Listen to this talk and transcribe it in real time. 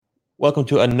Welcome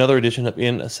to another edition of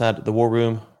Inside the War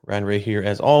Room. Ryan Ray here,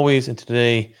 as always. And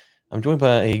today I'm joined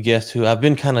by a guest who I've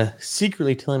been kind of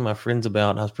secretly telling my friends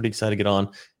about. I was pretty excited to get on,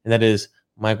 and that is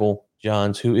Michael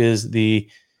Johns, who is the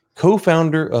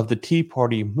co-founder of the Tea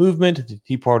Party movement. The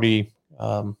Tea Party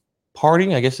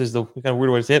party, I guess, is the kind of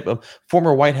weird way to say it. But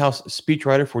former White House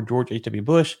speechwriter for George H.W.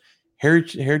 Bush,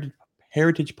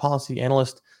 heritage policy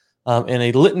analyst, and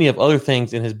a litany of other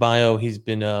things in his bio. He's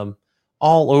been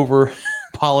all over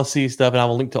policy stuff, and I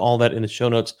will link to all that in the show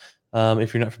notes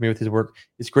if you're not familiar with his work.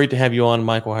 It's great to have you on,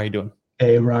 Michael. How are you doing?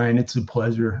 Hey, Ryan. It's a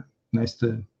pleasure. Nice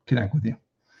to connect with you.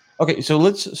 Okay, so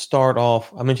let's start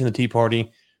off. I mentioned the Tea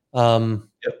Party. Yep.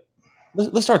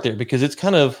 Let's start there because it's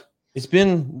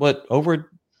been what over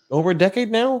a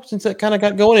decade now since that kind of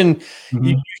got going, and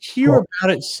you hear about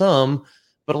it some,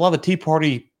 but a lot of the Tea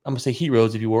Party, I'm gonna say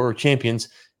heroes, if you were, or champions,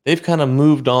 they've kind of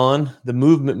moved on. The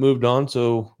movement moved on.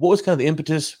 So what was kind of the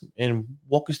impetus, and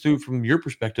walk us through from your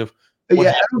perspective? I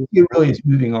don't think it really is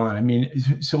moving on. I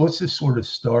mean, so let's just sort of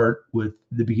start with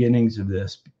the beginnings of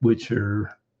this, which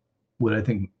are what I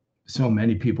think so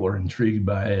many people are intrigued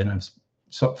by. And I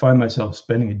find myself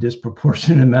spending a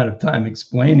disproportionate amount of time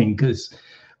explaining because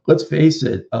let's face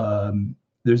it,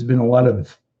 there's been a lot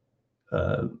of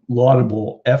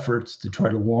laudable efforts to try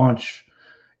to launch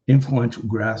influential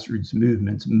grassroots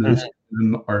movements. Most of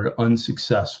them are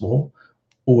unsuccessful,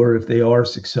 or if they are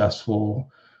successful,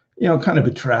 kind of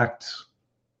attract,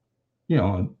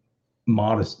 a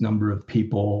modest number of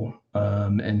people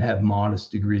and have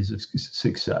modest degrees of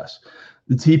success.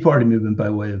 The Tea Party movement, by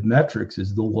way of metrics,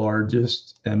 is the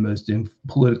largest and most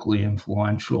politically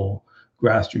influential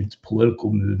grassroots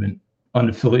political movement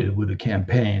unaffiliated with a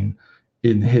campaign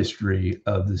in the history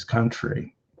of this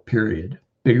country, period.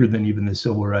 Bigger than even the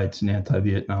civil rights and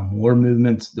anti-Vietnam War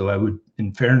movements, though I would,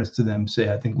 in fairness to them,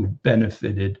 say I think we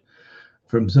benefited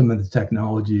from some of the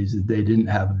technologies that they didn't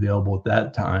have available at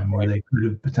that time, where they could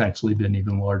have potentially been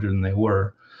even larger than they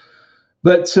were.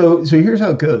 But so here's how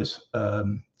it goes.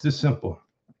 It's just simple.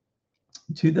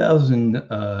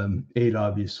 2008,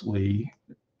 obviously,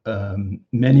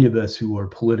 many of us who are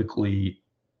politically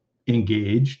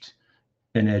engaged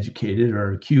and educated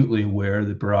are acutely aware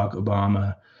that Barack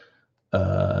Obama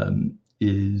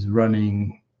is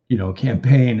running, a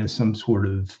campaign as some sort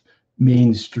of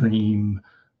mainstream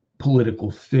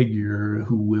political figure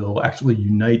who will actually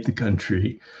unite the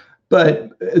country. But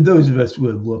those of us who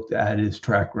have looked at his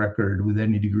track record with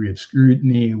any degree of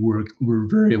scrutiny, we're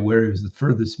very aware he was the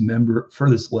furthest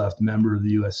left member of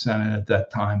the U.S. Senate at that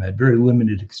time, had very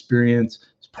limited experience.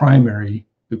 His primary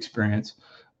experience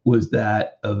was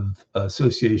that of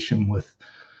association with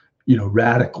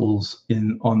radicals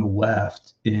on the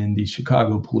left in the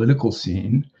Chicago political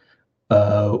scene,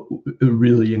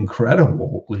 really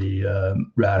incredibly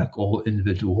radical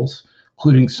individuals,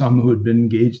 including some who had been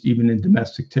engaged even in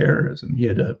domestic terrorism. He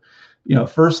had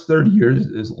first 30 years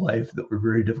of his life that were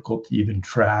very difficult to even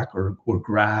track or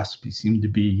grasp. He seemed to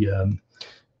be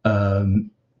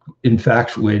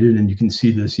infatuated, and you can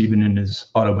see this even in his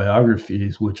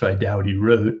autobiographies, which I doubt he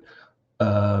wrote,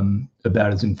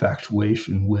 about his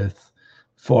infatuation with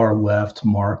far left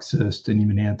Marxist and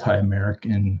even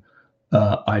anti-American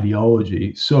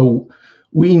ideology. So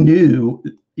we knew,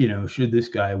 should this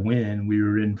guy win, we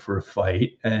were in for a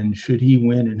fight. And should he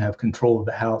win and have control of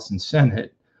the House and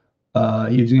Senate,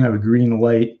 he was going to have a green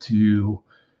light to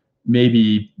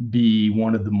maybe be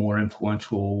one of the more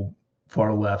influential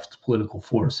far left political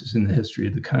forces in the history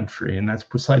of the country. And that's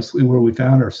precisely where we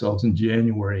found ourselves in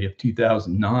January of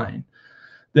 2009.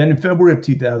 Then in February of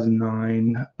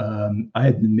 2009, I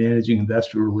had been managing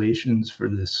investor relations for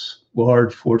this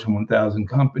large Fortune 1000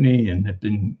 company and had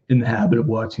been in the habit of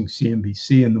watching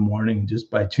CNBC in the morning.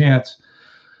 Just by chance,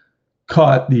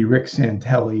 caught the Rick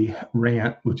Santelli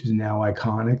rant, which is now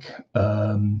iconic.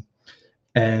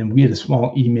 And we had a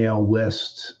small email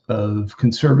list of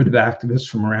conservative activists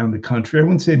from around the country. I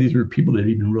wouldn't say these were people that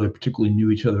even really particularly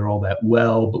knew each other all that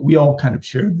well, but we all kind of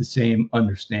shared the same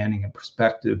understanding and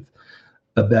perspective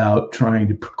about trying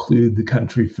to preclude the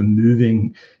country from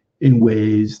moving in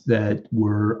ways that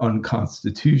were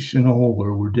unconstitutional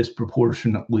or were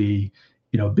disproportionately,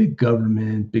 big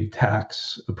government, big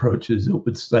tax approaches that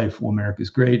would stifle America's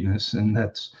greatness. And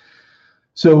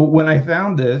so when I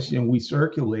found this, we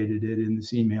circulated it in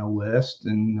this email list,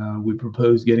 and we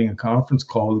proposed getting a conference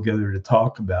call together to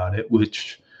talk about it,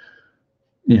 which,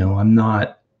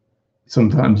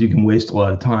 sometimes you can waste a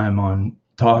lot of time on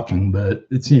talking, but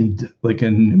it seemed like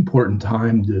an important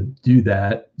time to do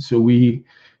that. So we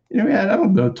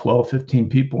had, 12, 15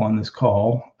 people on this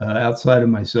call. Outside of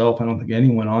myself, I don't think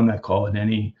anyone on that call had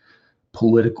any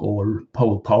political or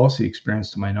public policy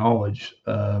experience to my knowledge.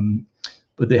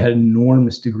 But they had an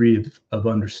enormous degree of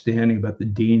understanding about the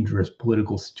dangerous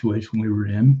political situation we were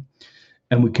in.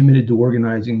 And we committed to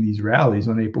organizing these rallies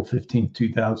on April 15th,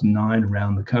 2009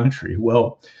 around the country.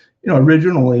 Well,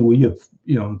 originally we have,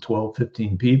 12,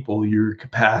 15 people. Your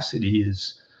capacity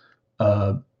is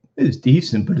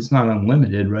decent, but it's not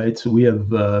unlimited, right? So we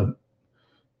have a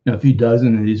few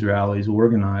dozen of these rallies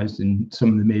organized in some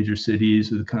of the major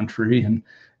cities of the country. And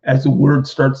as the word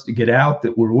starts to get out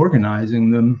that we're organizing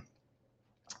them,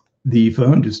 the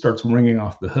phone just starts ringing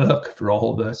off the hook for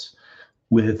all of us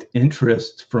with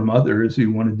interest from others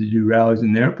who wanted to do rallies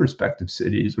in their prospective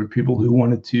cities, or people who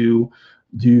wanted to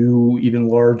do even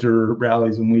larger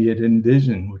rallies than we had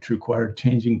envisioned, which required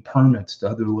changing permits to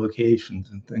other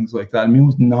locations and things like that. I mean, it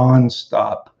was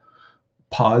nonstop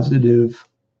positive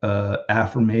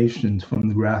affirmations from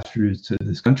the grassroots to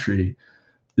this country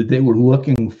that they were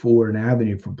looking for an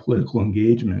avenue for political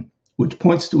engagement, which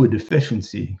points to a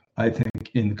deficiency, I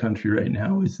think, in the country right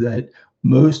now, is that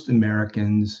most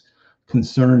Americans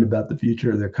concerned about the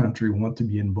future of their country want to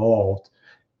be involved.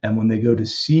 And when they go to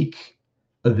seek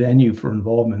a venue for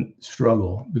involvement,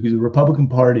 struggle, because the Republican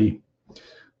Party,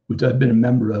 which I've been a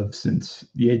member of since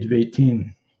the age of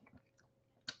 18,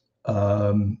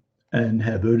 and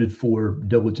have voted for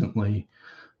diligently,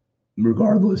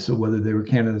 regardless of whether they were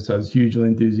candidates I was hugely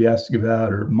enthusiastic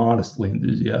about or modestly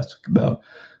enthusiastic about,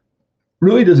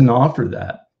 really doesn't offer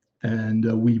that.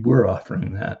 And we were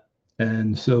offering that.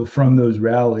 And so from those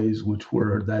rallies, which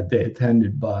were that day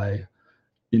attended by,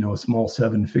 a small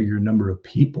 7-figure number of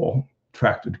people,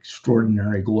 attracted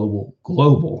extraordinary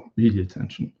global media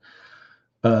attention,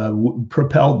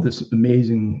 propelled this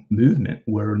amazing movement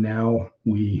where now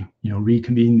we,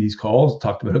 reconvened these calls,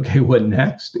 talked about, okay, what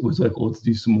next? It was like, well, let's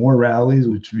do some more rallies,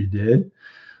 which we did.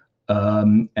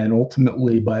 And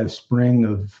ultimately by the spring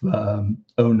of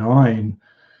 2009,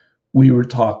 we were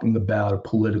talking about a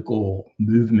political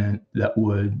movement that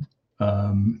would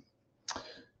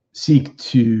seek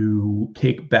to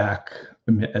take back,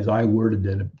 as I worded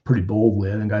it pretty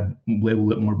boldly, I think I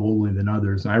labeled it more boldly than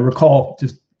others. And I recall,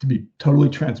 just to be totally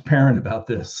transparent about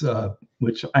this,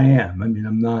 which I am. I mean,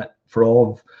 I'm not, for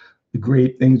all of the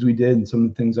great things we did and some of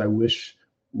the things I wish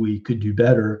we could do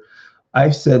better, I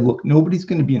said, look, nobody's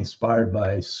going to be inspired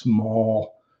by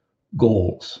small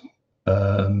goals,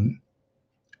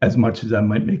 as much as that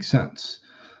might make sense.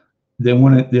 They're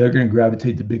going to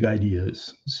gravitate to big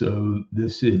ideas. So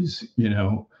this is,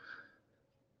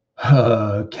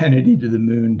 Kennedy to the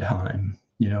moon time,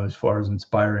 as far as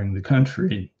inspiring the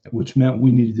country, which meant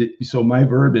we needed to, so my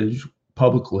verbiage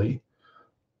publicly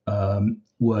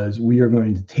was, we are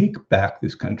going to take back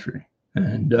this country.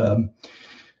 And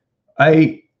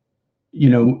I,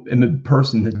 am a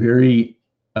person that's very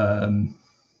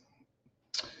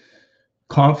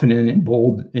confident and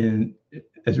bold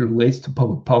as it relates to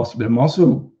public policy, but I'm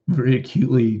also very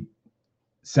acutely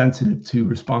sensitive to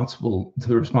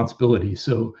responsibility.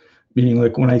 So meaning,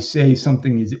 like, when I say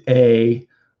something is I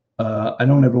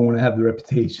don't ever want to have the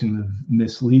reputation of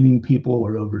misleading people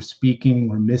or over speaking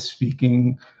or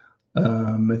misspeaking.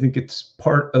 I think it's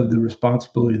part of the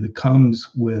responsibility that comes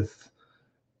with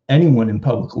anyone in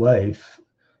public life,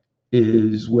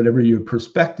 is whatever your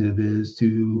perspective is,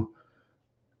 to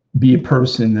be a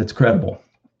person that's credible.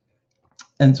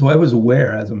 And so I was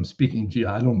aware as I'm speaking, gee,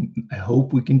 I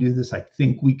hope we can do this. I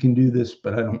think we can do this,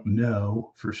 but I don't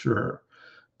know for sure.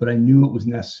 But I knew it was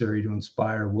necessary to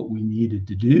inspire what we needed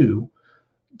to do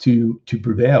to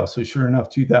prevail. So sure enough,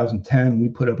 2010, we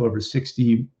put up over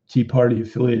 60 Tea Party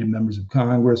affiliated members of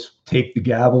Congress, take the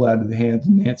gavel out of the hands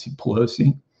of Nancy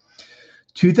Pelosi.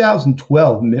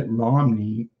 2012, Mitt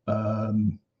Romney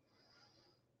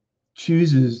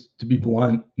chooses, to be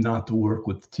blunt, not to work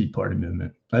with the Tea Party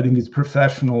movement. I think his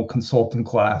professional consultant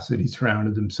class that he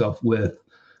surrounded himself with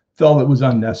felt it was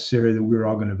unnecessary, that we were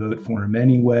all going to vote for him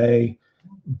anyway.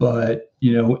 But,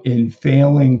 in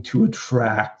failing to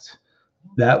attract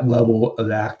that level of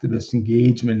activist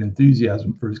engagement,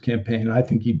 enthusiasm for his campaign, I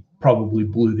think he probably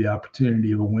blew the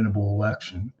opportunity of a winnable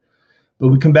election. But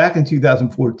we come back in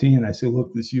 2014, and I say,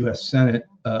 look, this U.S. Senate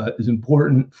is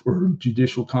important for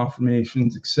judicial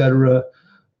confirmations, et cetera.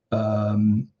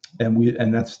 And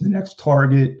that's the next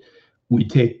target. We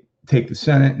take the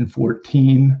Senate in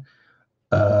 14.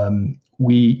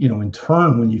 We, in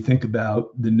turn, when you think about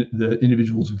the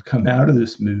individuals who've come out of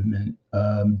this movement,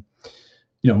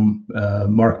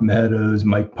 Mark Meadows,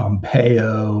 Mike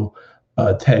Pompeo,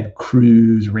 Ted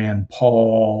Cruz, Rand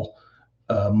Paul,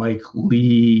 Mike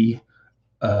Lee,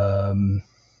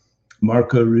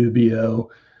 Marco Rubio,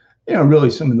 really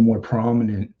some of the more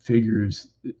prominent figures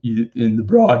in the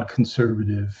broad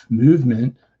conservative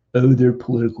movement owe their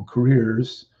political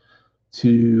careers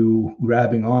to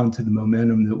grabbing on to the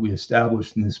momentum that we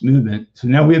established in this movement. So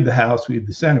now we have the House, we have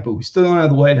the Senate, but we still don't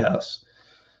have the White House.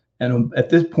 And at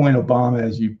this point, Obama,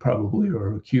 as you probably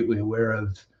are acutely aware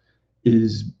of,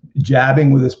 is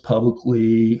jabbing with us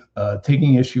publicly,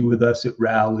 taking issue with us at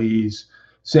rallies,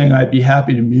 saying I'd be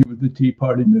happy to meet with the Tea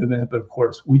Party movement. But of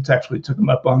course, we actually took him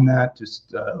up on that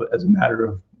just as a matter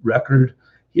of record.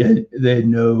 They had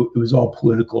it was all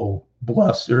political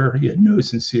bluster. He had no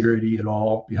sincerity at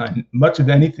all behind much of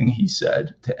anything he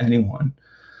said to anyone,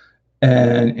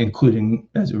 and including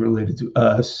as it related to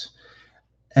us.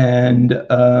 And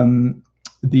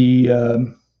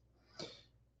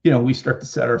we start to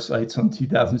set our sights on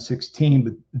 2016,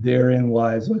 but therein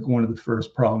lies like one of the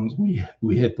first problems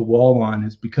we hit the wall on,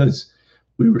 is because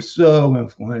we were so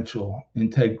influential in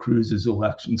Ted Cruz's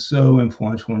election, so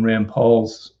influential in Rand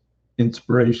Paul's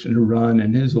inspiration to run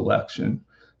in his election,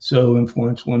 so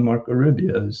influential in Marco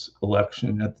Rubio's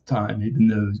election at the time, even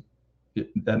though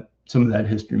that some of that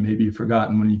history may be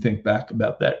forgotten when you think back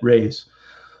about that race.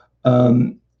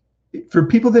 For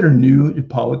people that are new to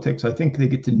politics, I think they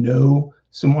get to know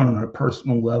someone on a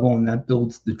personal level, and that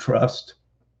builds the trust.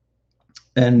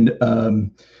 And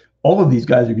all of these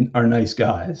guys are nice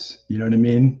guys. You know what I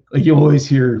mean? Like, you always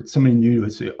hear somebody new to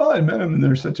it say, "Oh, I met him and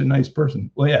they're such a nice person."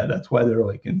 Well, yeah, that's why they're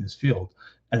like in this field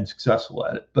and successful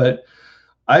at it. But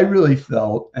I really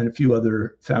felt, and a few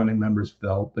other founding members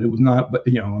felt, but it was not, but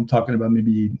I'm talking about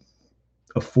maybe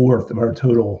a fourth of our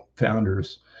total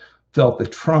founders felt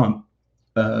that Trump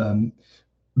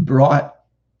brought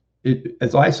it,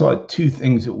 as I saw it, two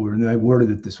things that were, and I worded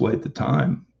it this way at the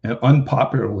time, and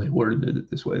unpopularly worded it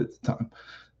this way at the time,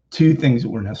 two things that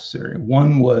were necessary.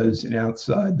 One was an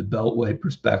outside the Beltway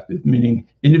perspective, meaning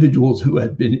individuals who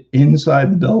had been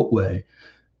inside the Beltway,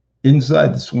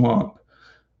 inside the swamp,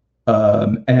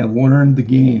 and learned the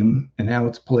game and how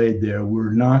it's played there,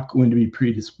 were not going to be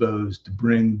predisposed to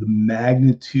bring the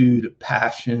magnitude of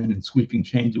passion and sweeping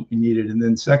change that we needed. And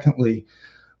then secondly,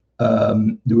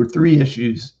 there were three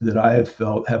issues that I have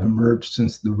felt have emerged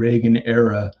since the Reagan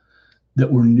era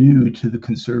that were new to the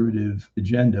conservative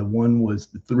agenda. One was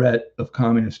the threat of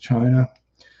communist China,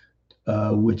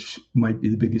 which might be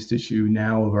the biggest issue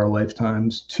now of our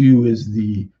lifetimes. Two is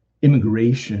the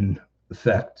immigration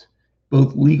effect,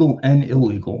 both legal and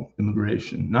illegal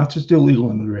immigration, not just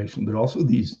illegal immigration, but also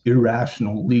these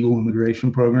irrational legal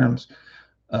immigration programs,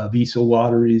 visa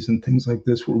lotteries and things like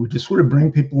this, where we just sort of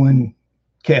bring people in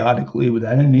chaotically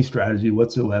without any strategy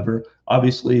whatsoever.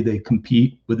 Obviously, they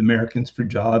compete with Americans for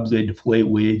jobs. They deflate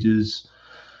wages.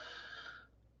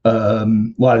 A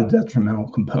lot of detrimental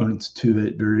components to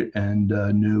it, and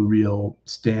no real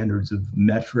standards of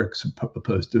metrics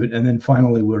opposed to it. And then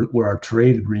finally, were our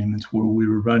trade agreements, where we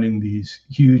were running these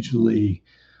hugely,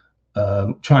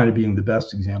 China being the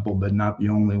best example, but not the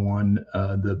only one.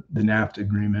 The NAFTA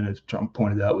agreement, as Trump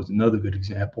pointed out, was another good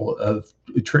example of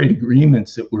trade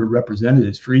agreements that were represented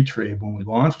as free trade when we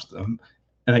launched them.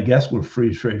 And I guess we're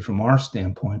free trade from our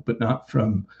standpoint, but not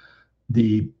from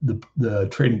the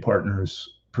trading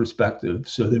partners' perspective.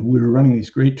 So that we were running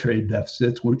these great trade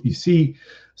deficits. What you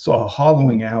saw a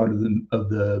hollowing out of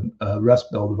the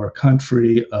Rust Belt of our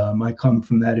country. I come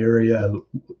from that area,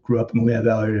 grew up in the Lehigh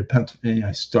Valley area of Pennsylvania.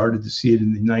 I started to see it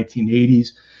in the 1980s,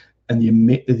 and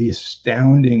the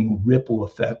astounding ripple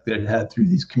effect that it had through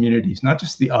these communities, not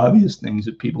just the obvious things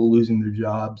of people losing their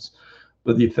jobs,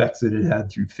 but the effects that it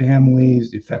had through families,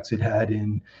 the effects it had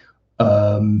in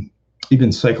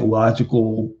even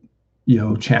psychological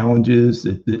challenges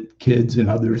that kids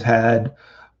and others had,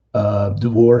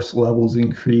 divorce levels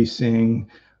increasing,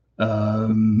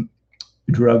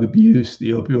 drug abuse, the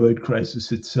opioid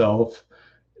crisis itself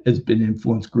has been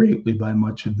influenced greatly by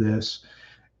much of this,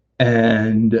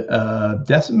 and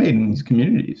decimating these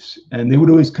communities. And they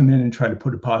would always come in and try to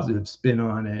put a positive spin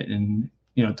on it, and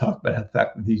talk about the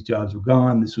fact that these jobs were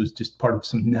gone. This was just part of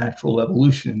some natural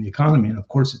evolution in the economy, and of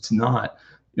course it's not.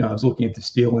 I was looking at the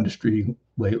steel industry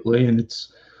lately, and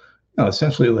it's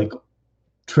essentially like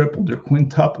tripled or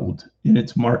quintupled in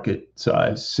its market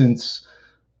size since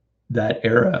that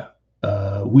era.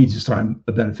 We just aren't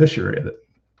a beneficiary of it.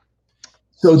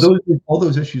 So all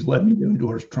those issues led me to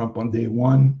endorse Trump on day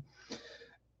one.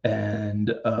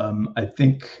 And I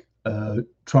think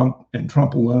Trump and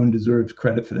Trump alone deserves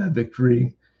credit for that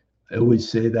victory. I always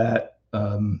say that.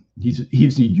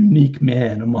 He's a unique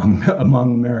man among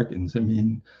Americans. I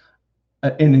mean,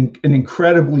 an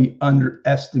incredibly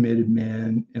underestimated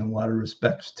man in a lot of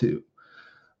respects too.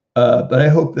 But I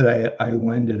hope that I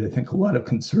lended, I think, a lot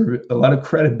of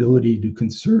credibility to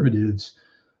conservatives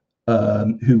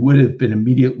who would have been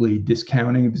immediately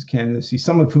discounting of his candidacy,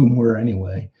 some of whom were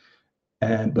anyway.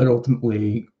 But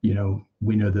ultimately,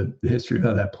 we know the history of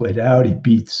how that played out. He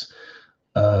beats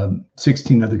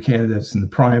 16 other candidates in the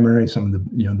primary, some of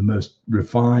the most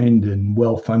refined and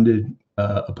well-funded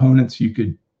opponents you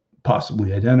could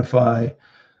possibly identify,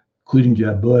 including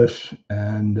Jeb Bush,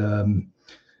 and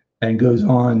goes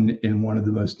on in one of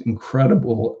the most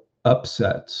incredible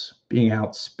upsets, being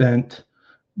outspent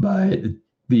by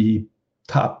the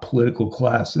top political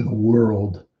class in the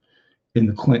world in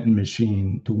the Clinton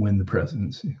machine to win the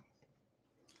presidency.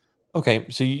 Okay,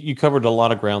 so you covered a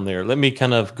lot of ground there. Let me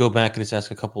kind of go back and just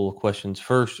ask a couple of questions.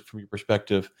 First, from your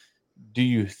perspective, do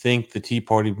you think the Tea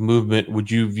Party movement, would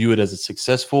you view it as a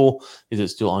successful? Is it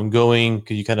still ongoing?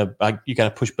 Because you kind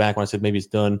of push back when I said maybe it's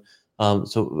done.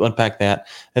 So unpack that.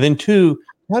 And then two,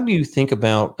 how do you think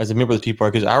about, as a member of the Tea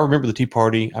Party, because I remember the Tea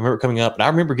Party, I remember coming up, and I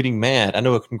remember getting mad. I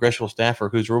know a congressional staffer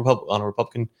who's a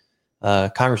Republican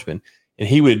congressman, and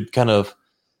he would kind of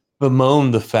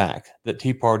bemoan the fact that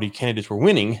Tea Party candidates were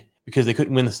winning because they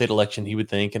couldn't win the state election, he would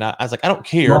think. And I was like, I don't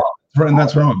care. Wrong.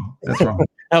 That's wrong. That's wrong.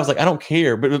 I was like, I don't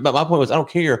care. But my point was, I don't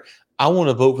care. I want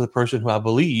to vote for the person who I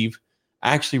believe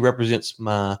actually represents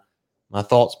my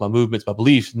thoughts, my movements, my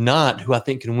beliefs, not who I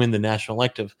think can win the national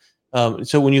elective.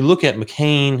 So when you look at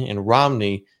McCain and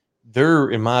Romney, they're,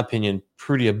 in my opinion,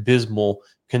 pretty abysmal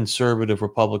conservative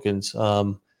Republicans.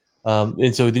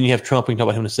 And so then you have Trump. We can talk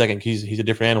about him in a second. He's a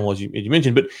different animal, as you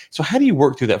mentioned. But so how do you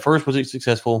work through that? First, was it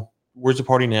successful? Where's the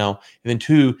party now? And then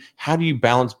two, how do you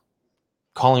balance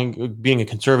being a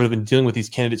conservative and dealing with these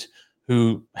candidates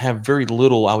who have very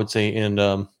little, I would say, in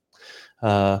the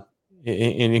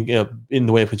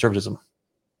way of conservatism?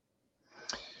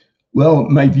 Well,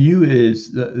 my view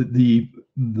is the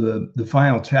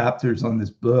final chapters on this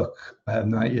book have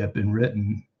not yet been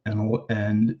written,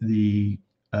 and the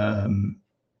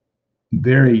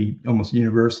very almost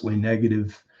universally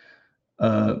negative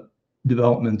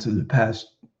developments of the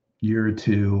past year or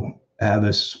two have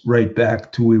us right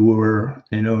back to we were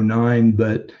in 2009.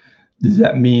 But does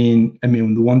that mean,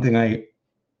 the one thing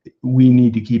we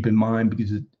need to keep in mind,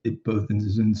 because it both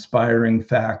is an inspiring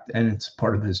fact and it's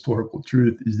part of the historical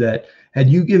truth, is that had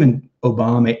you given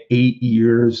Obama 8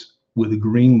 years with a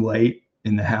green light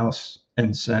in the House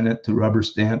and Senate to rubber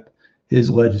stamp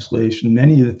his legislation,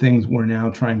 many of the things we're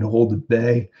now trying to hold at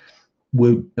bay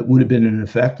would have been in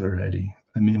effect already.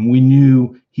 We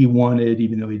knew he wanted,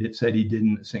 even though he said he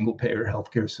didn't, a single payer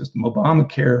healthcare system.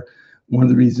 Obamacare, one of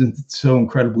the reasons it's so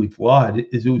incredibly flawed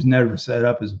is it was never set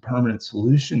up as a permanent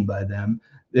solution by them.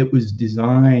 It was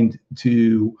designed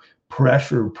to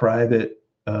pressure private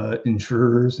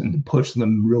insurers and to push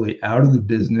them really out of the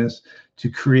business, to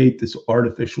create this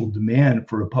artificial demand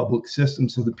for a public system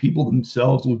so the people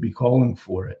themselves would be calling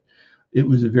for it. It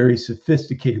was a very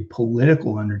sophisticated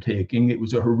political undertaking. It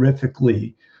was a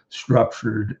horrifically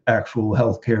structured actual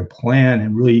healthcare plan,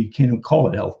 and really you can't even call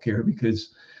it healthcare,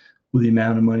 because with the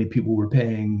amount of money people were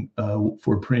paying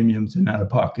for premiums and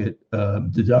out-of-pocket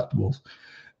deductibles.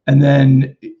 And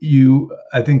then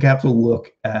I think, have to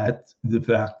look at the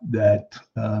fact that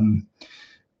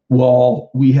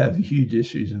while we have huge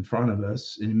issues in front of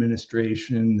us, an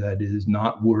administration that is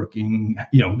not working,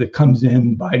 that comes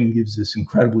in, Biden gives this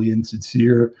incredibly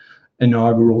insincere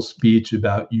inaugural speech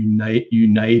about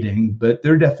uniting, but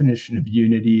their definition of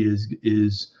unity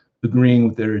is agreeing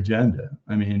with their agenda.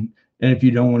 And if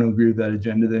you don't want to agree with that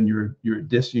agenda, then you're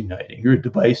disuniting. You're a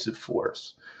divisive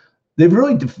force. They've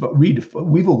really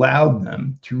we've allowed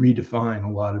them to redefine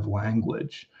a lot of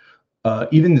language.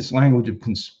 Even this language of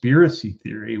conspiracy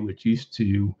theory, which used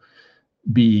to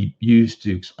be used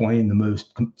to explain the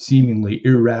most seemingly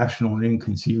irrational and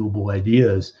inconceivable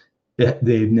ideas, that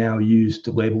they've now used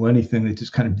to label anything that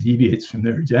just kind of deviates from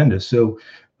their agenda. So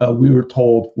we were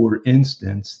told, for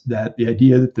instance, that the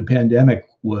idea that the pandemic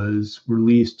was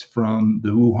released from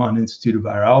the Wuhan Institute of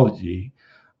Virology,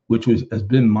 which has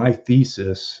been my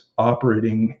thesis,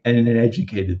 operating, and an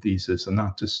educated thesis, and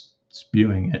not just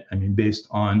spewing it. Based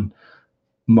on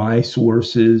my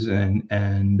sources and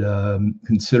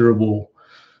considerable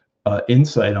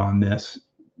insight on this,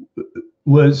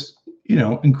 was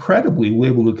incredibly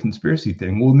labeled a conspiracy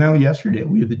thing. Well, now yesterday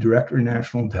we had the Director of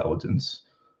National Intelligence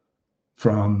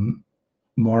from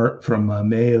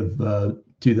May of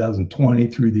 2020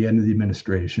 through the end of the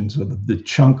administration, so the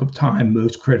chunk of time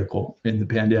most critical in the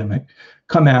pandemic,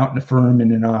 come out and affirm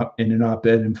in an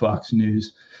op-ed in Fox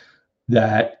News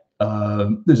that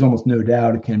there's almost no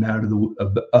doubt it came out of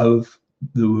the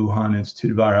Wuhan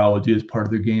Institute of Virology as part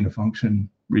of their gain of function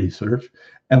research.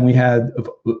 And we had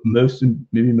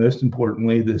maybe most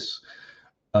importantly, this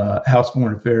House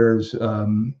Foreign Affairs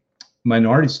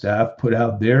minority staff put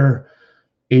out their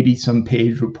 80-some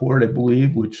page report, I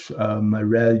believe, which I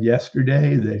read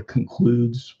yesterday, that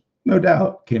concludes, no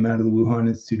doubt, came out of the Wuhan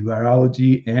Institute of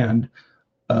Virology. And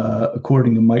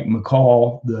according to Mike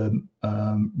McCall, the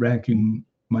ranking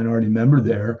minority member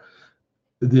there,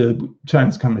 the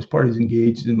Chinese Communist Party is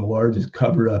engaged in the largest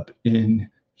cover-up in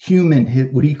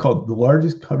what he called the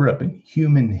largest cover-up in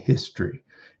human history.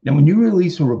 Now, when you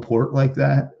release a report like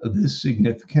that of this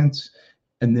significance,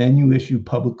 and then you issue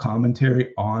public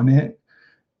commentary on it,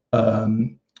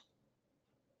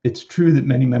 it's true that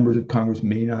many members of Congress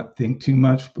may not think too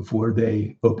much before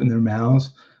they open their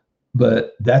mouths,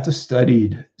 but that's a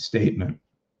studied statement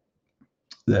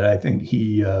that I think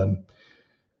he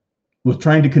was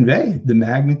trying to convey the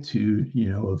magnitude,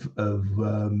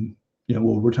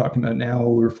 what we're talking about now,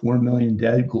 over 4 million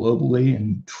dead globally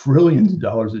and trillions of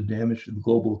dollars of damage to the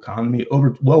global economy,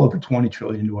 well over 20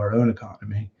 trillion to our own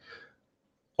economy,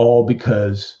 all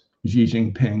because Xi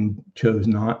Jinping chose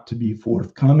not to be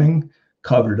forthcoming,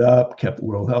 covered up, kept the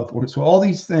World Health Organization. So all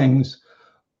these things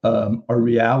are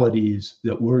realities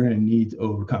that we're going to need to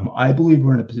overcome. I believe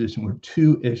we're in a position where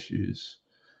two issues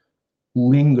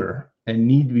linger and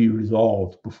need to be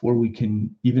resolved before we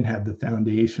can even have the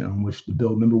foundation on which to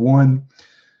build. Number one,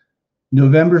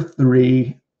 November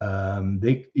 3,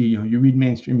 you read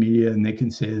mainstream media and they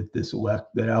can say that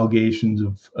that allegations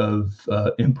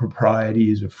of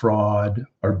improprieties or fraud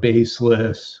are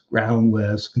baseless,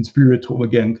 groundless,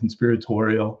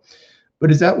 conspiratorial.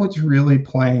 But is that what's really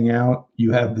playing out?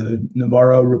 You have the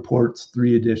Navarro reports,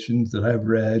 3 editions that I've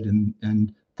read,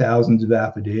 and thousands of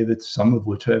affidavits, some of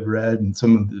which I've read, and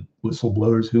some of the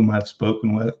whistleblowers whom I've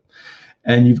spoken with.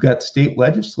 And you've got state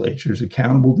legislatures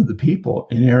accountable to the people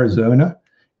in Arizona,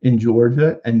 in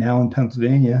Georgia, and now in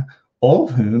Pennsylvania, all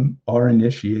of whom are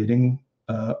initiating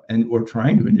or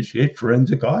trying to initiate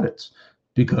forensic audits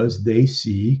because they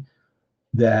see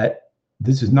that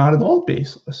this is not at all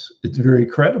baseless. It's very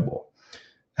credible.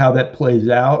 How that plays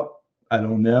out, I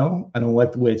don't know. I don't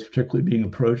like the way it's particularly being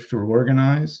approached or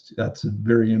organized. That's a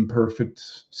very imperfect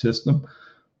system.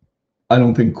 I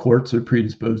don't think courts are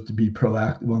predisposed to be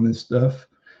proactive on this stuff,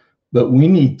 but we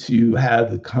need to have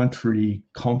the country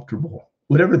comfortable,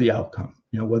 whatever the outcome,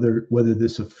 whether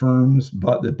this affirms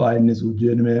that Biden is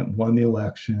legitimate, won the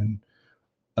election,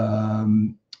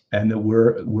 and that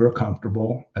we're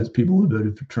comfortable as people who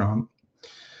voted for Trump,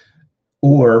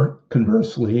 or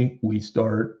conversely, we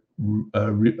start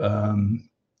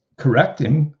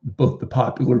correcting both the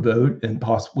popular vote and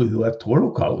possibly the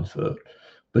electoral college vote.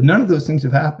 But none of those things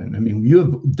have happened. I mean, you have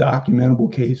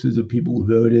documentable cases of people who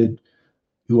voted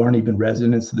who aren't even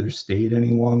residents of their state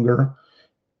any longer.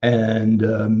 And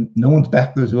no one's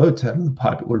backed those votes out of the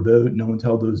popular vote. No one's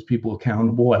held those people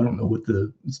accountable. I don't know what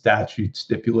the statute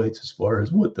stipulates as far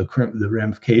as what the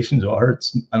ramifications are.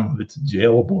 I don't know if it's a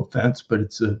jailable offense, but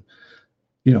it's a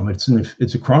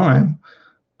crime.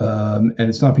 And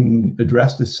it's not being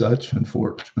addressed as such,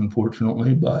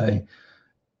 unfortunately, by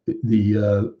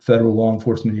the federal law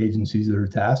enforcement agencies that are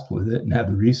tasked with it and have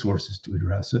the resources to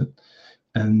address it.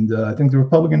 And I think the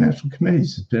Republican National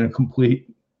Committees has been a complete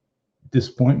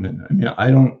disappointment. I mean,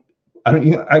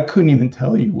 I couldn't even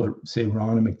tell you what, say,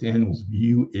 Ronna McDaniel's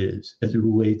view is as it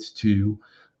relates to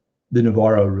the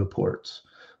Navarro reports.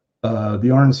 The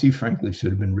RNC, frankly,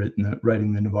 should have been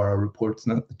writing the Navarro reports,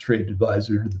 not the trade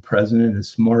advisor to the president. As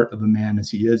smart of a man as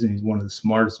he is, and he's one of the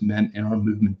smartest men in our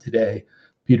movement today,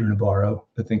 Peter Navarro,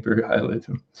 I think very highly of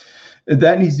him.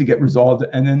 That needs to get resolved.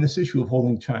 And then this issue of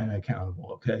holding China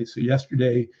accountable. Okay, so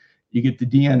yesterday you get the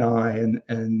DNI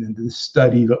and the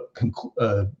study,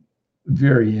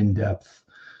 very in-depth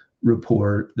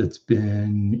report that's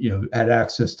been, had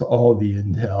access to all the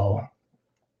intel,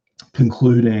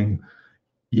 concluding,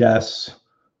 yes,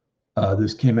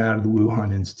 this came out of the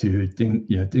Wuhan Institute.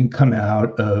 Didn't come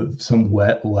out of some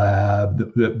wet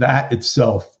lab. That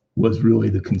itself was really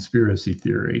the conspiracy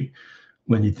theory.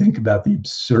 When you think about the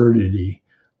absurdity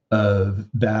of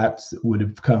bats that would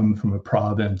have come from a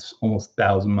province almost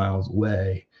 1,000 miles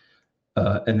away,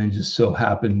 and then just so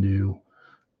happened to,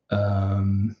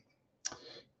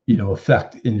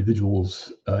 affect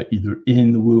individuals either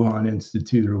in the Wuhan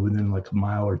Institute or within like a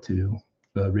mile or two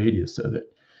radius of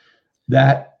it.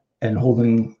 That and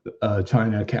holding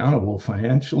China accountable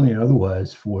financially and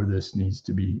otherwise for this needs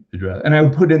to be addressed. And I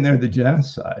would put in there the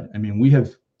genocide. I mean, we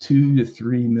have 2 to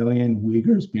 3 million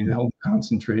Uyghurs being held in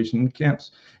concentration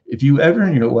camps. If you ever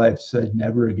in your life said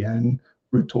never again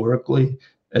rhetorically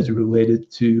as it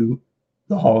related to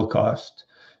the Holocaust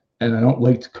and I don't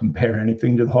like to compare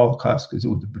anything to the Holocaust because it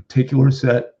was a particular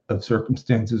set of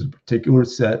circumstances, a particular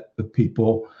set of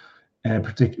people, and a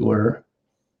particular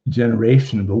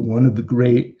generation. But one of the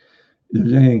great, if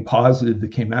there's anything positive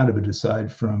that came out of it,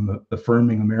 aside from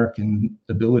affirming American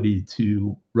ability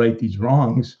to right these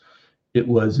wrongs, it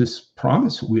was this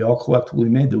promise we all collectively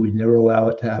made that we'd never allow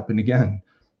it to happen again.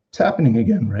 It's happening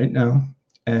again right now.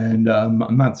 And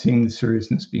I'm not seeing the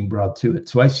seriousness being brought to it.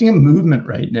 So I see a movement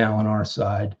right now on our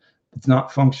side. It's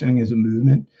not functioning as a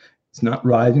movement. It's not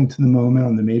rising to the moment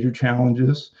on the major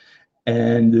challenges.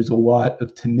 And there's a lot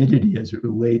of timidity as it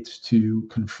relates to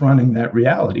confronting that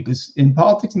reality. Because in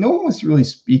politics, no one wants to really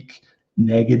speak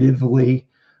negatively,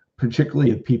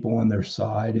 particularly of people on their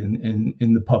side and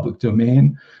in the public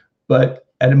domain. But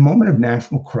at a moment of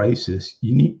national crisis,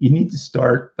 you need to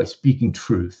start by speaking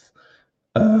truth.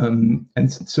 And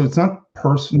so it's not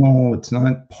personal, it's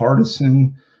not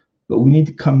partisan, but we need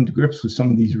to come to grips with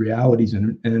some of these realities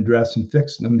and address and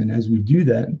fix them. And as we do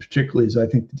that, and particularly as I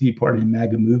think the Tea Party and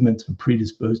MAGA movements are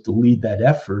predisposed to lead that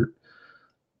effort,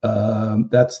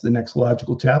 that's the next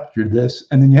logical chapter of this.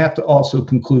 And then you have to also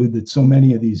conclude that so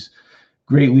many of these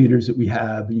great leaders that we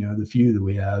have, the few that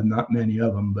we have, not many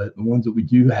of them, but the ones that we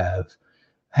do have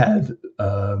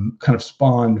kind of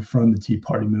spawned from the Tea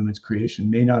Party movement's creation,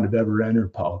 may not have ever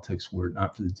entered politics were it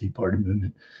not for the Tea Party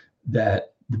movement,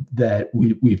 that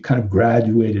we've kind of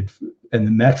graduated, and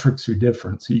the metrics are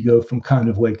different. So you go from kind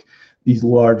of like these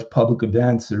large public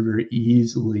events that are very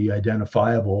easily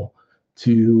identifiable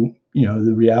to,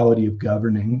 the reality of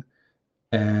governing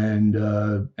and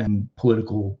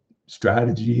political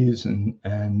strategies and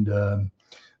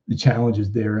the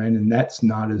challenges therein, and that's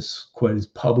not quite as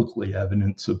publicly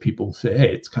evident. So people say,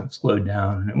 hey, it's kind of slowed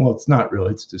down, and well, it's not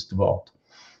really, it's just evolved.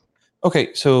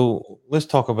 Okay, so let's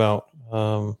talk about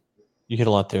you hit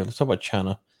a lot there. Let's talk about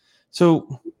China.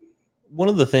 So one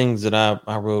of the things that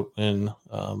I wrote in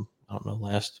I don't know,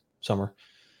 last summer,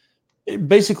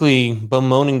 basically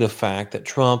bemoaning the fact that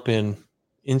Trump, and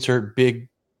insert big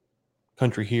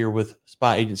country here with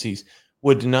spy agencies,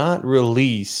 would not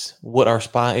release what our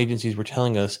spy agencies were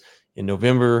telling us in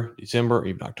November, December, or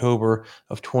even October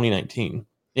of 2019.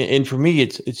 And for me,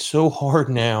 it's so hard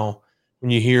now when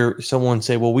you hear someone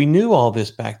say, well, we knew all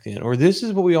this back then, or this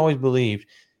is what we always believed.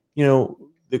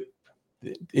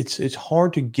 It's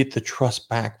hard to get the trust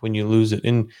back when you lose it.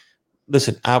 And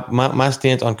listen, my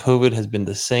stance on COVID has been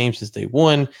the same since day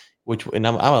one, and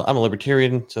I'm a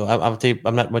libertarian, so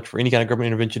I'm not much for any kind of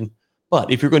government intervention. But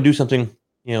if you're going to do something,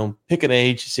 pick an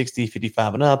age, 60,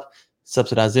 55 and up,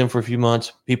 subsidize them for a few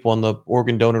months, people on the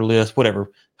organ donor list,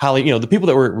 whatever, highly, the people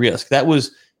that were at risk. That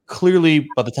was clearly,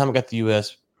 by the time it got to the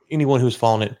U.S., anyone who was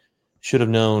following it should have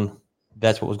known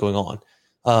that's what was going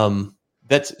on.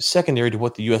 That's secondary to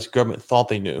what the U.S. government thought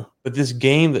they knew. But this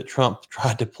game that Trump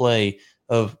tried to play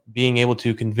of being able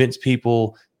to convince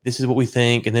people this is what we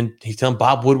think, and then he's telling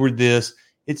Bob Woodward this,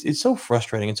 it's so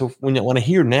frustrating. And so when I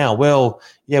hear now, well,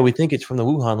 yeah, we think it's from the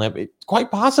Wuhan lab,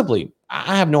 quite possibly.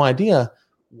 I have no idea.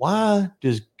 Why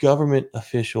does government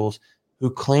officials who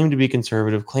claim to be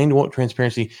conservative, claim to want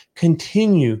transparency,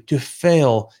 continue to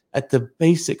fail at the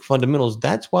basic fundamentals?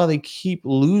 That's why they keep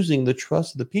losing the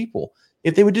trust of the people.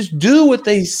 If they would just do what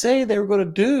they say they were going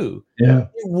to do, yeah,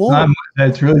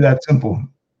 it's really that simple.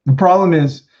 The problem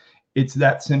is it's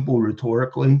that simple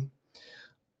rhetorically.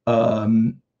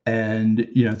 And,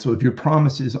 so if your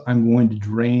promise is, I'm going to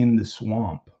drain the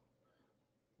swamp,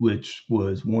 which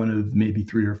was one of maybe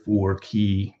 3 or 4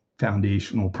 key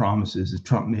foundational promises that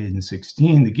Trump made in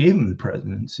 2016 that gave him the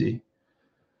presidency,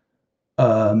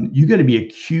 you got to be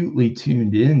acutely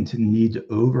tuned in to the need to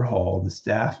overhaul the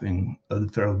staffing of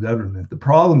the federal government. The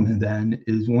problem then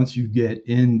is once you get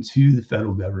into the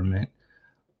federal government,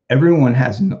 everyone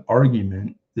has an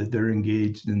argument that they're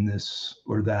engaged in this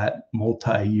or that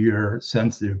multi-year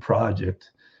sensitive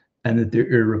project and that they're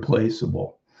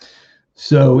irreplaceable.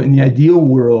 So in the ideal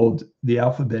world, the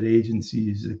alphabet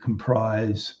agencies that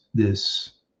comprise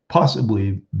this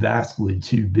possibly vastly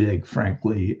too big,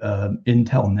 frankly,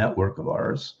 intel network of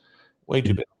ours, way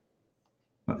too big,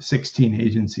 16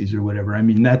 agencies or whatever. I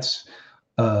mean, that's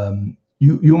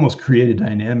you almost create a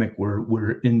dynamic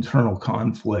where internal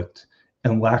conflict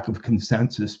and lack of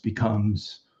consensus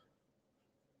becomes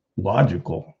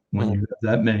logical when you have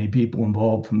that many people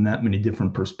involved from that many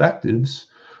different perspectives.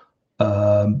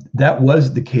 That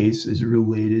was the case as it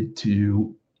related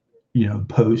to,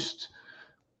 post,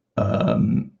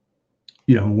 once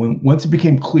it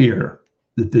became clear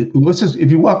that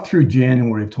if you walk through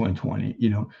January of 2020,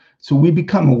 so we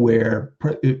become aware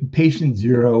patient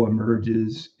 0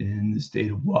 emerges in the state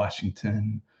of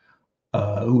Washington,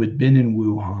 who had been in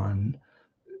Wuhan.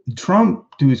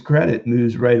 Trump, to his credit,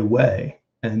 moves right away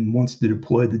and wants to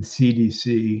deploy the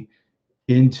CDC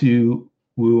into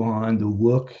Wuhan to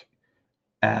look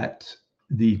at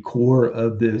the core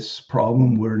of this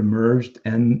problem where it emerged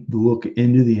and the look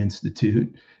into the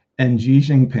institute. And Xi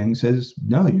Jinping says,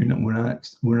 no, we're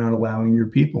not allowing your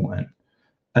people in.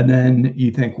 And then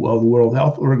you think, well, the World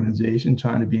Health Organization,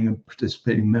 China being a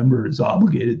participating member, is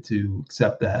obligated to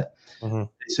accept that. Mm-hmm.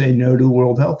 They say no to the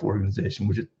World Health Organization,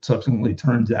 which it subsequently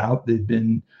turns out they've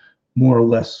been more or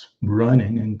less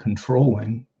running and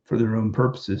controlling for their own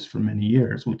purposes for many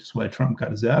years, which is why Trump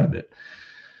got us out of it.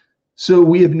 So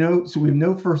we have no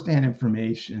firsthand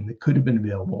information that could have been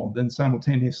available. Then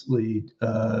simultaneously,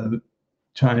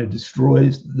 China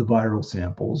destroys the viral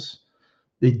samples.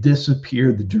 They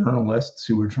disappeared the journalists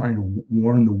who were trying to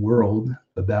warn the world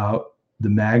about the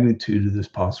magnitude of this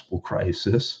possible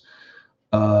crisis.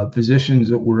 Physicians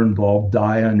that were involved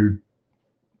die under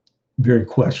very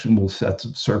questionable sets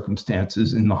of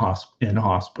circumstances in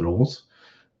hospitals.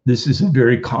 This is a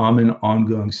very common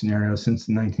ongoing scenario since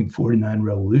the 1949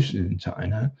 revolution in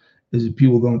China, is that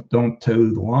people don't toe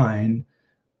the line,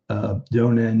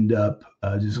 don't end up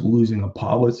just losing a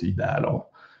policy battle.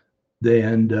 They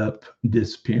end up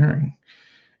disappearing.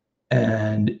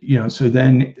 And,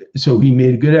 so he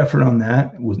made a good effort on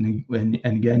that. And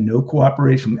again, no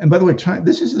cooperation. And by the way, China,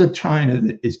 this is the China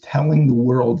that is telling the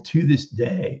world to this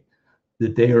day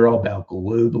that they are all about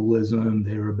globalism.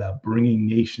 They are about bringing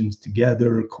nations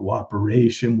together,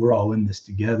 cooperation. We're all in this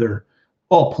together,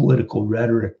 all political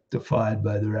rhetoric defied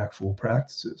by their actual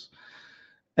practices.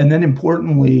 And then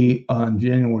importantly, on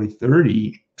January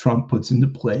 30, Trump puts into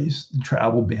place the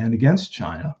travel ban against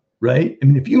China, right? I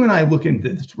mean, if you and I look into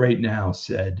this right now,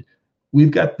 said,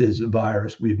 we've got this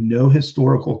virus, we have no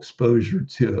historical exposure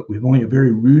to it, we have only a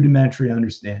very rudimentary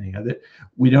understanding of it,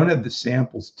 we don't have the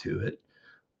samples to it.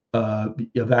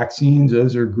 Vaccines,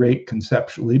 those are great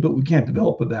conceptually, but we can't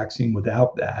develop a vaccine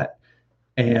without that.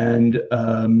 And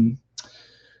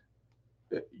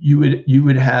you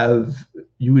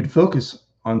would focus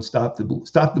on stop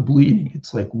the bleeding.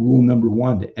 It's like rule number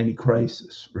one to any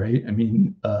crisis, right? I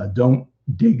mean, don't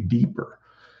dig deeper.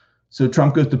 So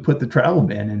Trump goes to put the travel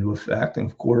ban into effect,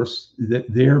 and of course,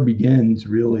 there begins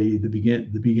really the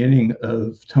beginning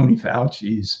of Tony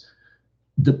Fauci's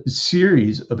the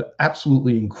series of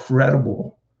absolutely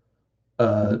incredible,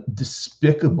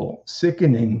 despicable,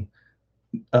 sickening,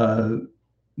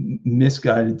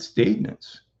 misguided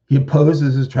statements. He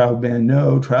opposes his travel ban.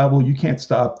 No travel, you can't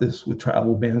stop this with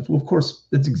travel bans. Well, of course,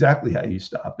 that's exactly how you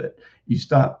stop it. You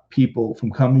stop people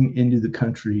from coming into the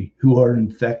country who are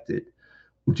infected,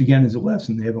 which again is a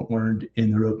lesson they haven't learned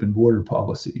in their open border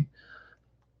policy,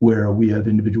 where we have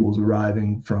individuals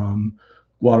arriving from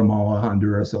Guatemala,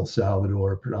 Honduras, El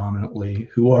Salvador, predominantly,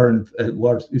 who are a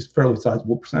fairly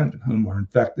sizable percentage of whom are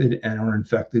infected and are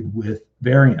infected with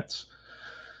variants.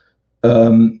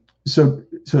 So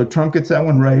Trump gets that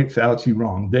one right, Fauci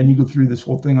wrong. Then you go through this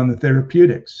whole thing on the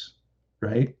therapeutics,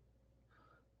 right?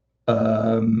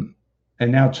 And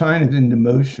now China's into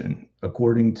motion,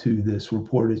 according to this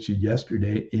report issued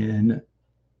yesterday in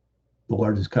the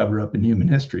largest cover-up in human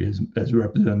history, as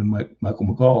Representative Michael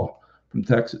McCaul from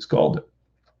Texas called it.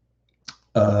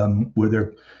 Where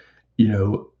they're,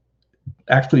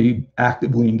 actually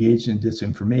actively engaged in a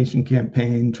disinformation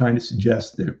campaign, trying to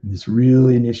suggest that this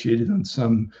really initiated on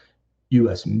some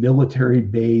U.S. military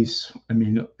base. I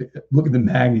mean, look at the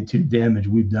magnitude of damage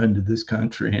we've done to this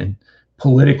country and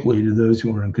politically to those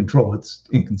who are in control. It's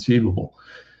inconceivable.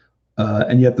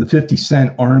 And yet the 50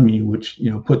 Cent army, which,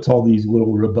 puts all these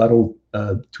little rebuttal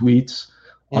tweets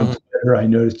on Twitter, I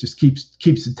noticed just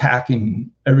keeps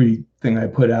attacking everything I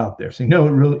put out there, saying, no,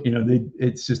 it really,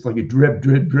 it's just like a drip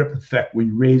effect where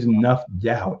you raise enough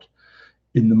doubt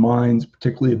in the minds,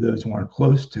 particularly of those who aren't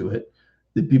close to it,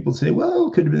 that people say, well,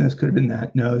 it could have been this, could have been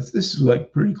that. No, this is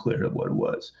like pretty clear what it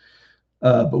was.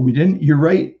 But we didn't, you're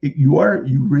right,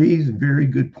 you raise a very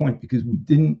good point, because we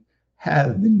didn't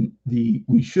have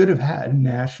we should have had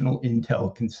national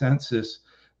intel consensus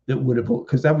that would have,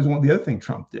 because that was one of the other things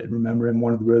Trump did. Remember, in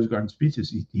one of the Rose Garden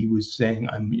speeches, he was saying,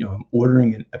 I'm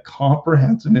ordering a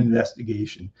comprehensive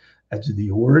investigation as to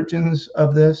the origins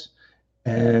of this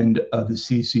and of the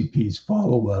CCP's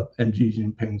follow-up and Xi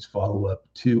Jinping's follow-up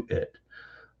to it.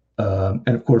 And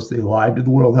of course, they lied to the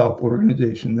World Health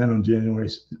Organization then on January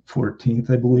 14th,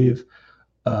 I believe,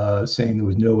 saying there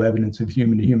was no evidence of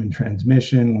human-to-human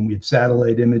transmission, when we had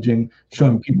satellite imaging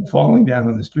showing people falling down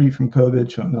on the street from COVID,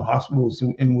 showing the hospitals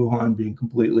in Wuhan being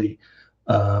completely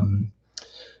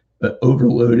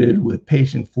overloaded with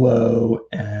patient flow,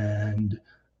 and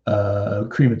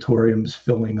crematoriums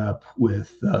filling up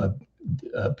with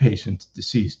patients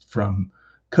deceased from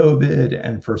COVID,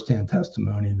 and firsthand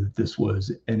testimony that this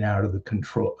was an out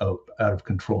of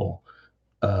control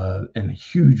and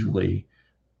hugely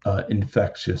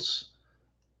infectious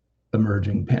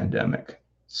emerging pandemic.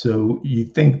 So you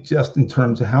think just in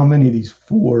terms of how many of these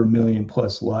 4 million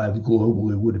plus lives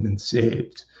globally would have been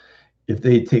saved if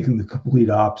they had taken the complete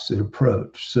opposite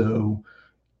approach. So,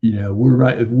 we're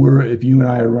right. If you and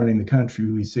I are running the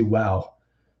country, we say, wow,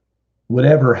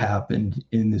 whatever happened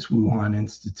in this Wuhan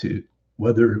Institute,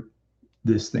 whether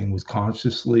this thing was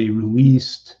consciously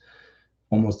released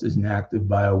almost as an act of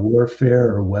biowarfare,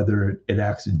 or whether it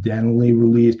accidentally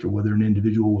released, or whether an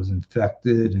individual was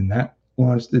infected and that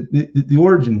launched the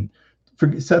origin,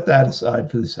 set that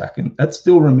aside for the second. That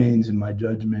still remains, in my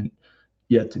judgment,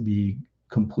 yet to be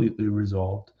completely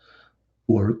resolved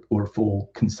or full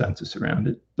consensus around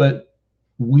it. But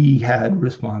we had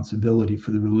responsibility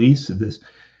for the release of this.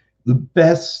 The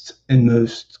best and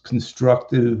most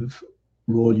constructive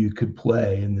role you could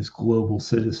play in this global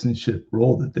citizenship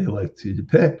role that they like to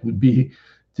depict would be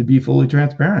to be fully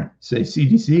transparent. Say,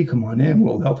 CDC, come on in.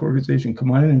 World Health Organization,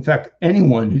 come on in. In fact,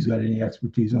 anyone who's got any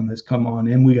expertise on this, come on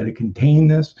in. We got to contain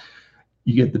this.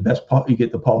 You get the best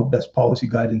policy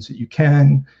guidance that you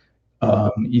can.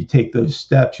 You take those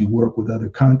steps. You work with other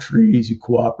countries. You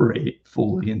cooperate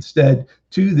fully. Instead,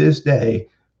 to this day,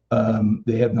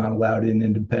 they have not allowed in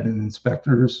independent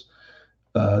inspectors.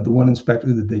 The one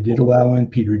inspector that they did allow in,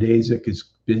 Peter Daszak, has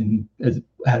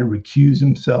had to recuse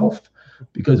himself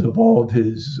because of all of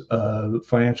his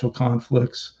financial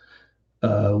conflicts,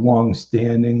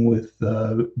 long-standing with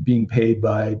being paid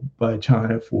by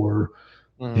China for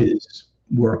his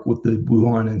work with the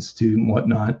Wuhan Institute and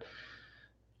whatnot.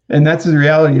 And that's the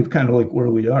reality of kind of like where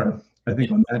we are, I think,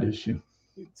 on that issue.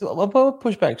 So I'll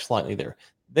push back slightly there.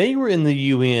 They were in the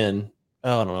UN, I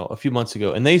don't know, a few months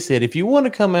ago, and they said, if you want to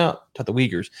come out to the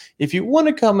Uyghurs, if you want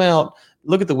to come out,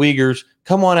 look at the Uyghurs,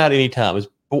 come on out anytime. It's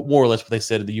more or less what they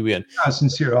said at the UN. Not a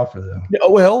sincere offer, though. Yeah,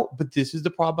 well, but this is the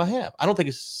problem I have. I don't think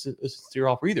it's a sincere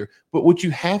offer either. But what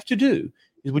you have to do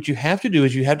is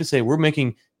you have to say, we're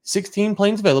making 16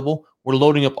 planes available. We're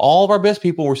loading up all of our best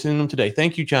people. We're sending them today.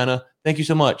 Thank you, China. Thank you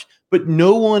so much. But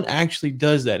no one actually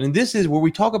does that. And this is where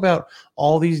we talk about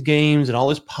all these games and all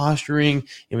this posturing,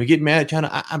 and we get mad at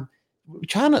China.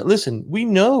 China, listen, we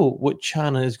know what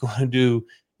China is going to do.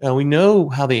 We know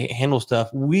how they handle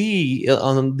stuff. We,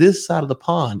 on this side of the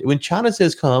pond, when China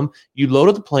says come, you load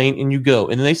up the plane and you go.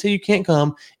 And then they say you can't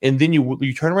come. And then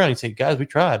you turn around and say, guys, we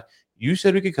tried. You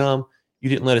said we could come. You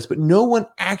didn't let us. But no one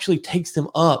actually takes them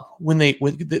up when they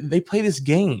play this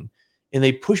game and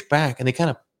they push back and they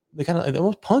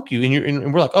almost punk you.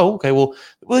 And we're like, oh, okay, well,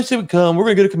 let's say we come. We're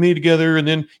going to get a committee together. And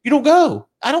then you don't go.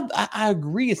 I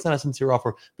agree it's not a sincere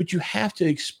offer, but you have to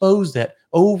expose that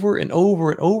over and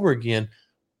over and over again,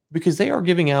 because they are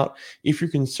giving out, if you're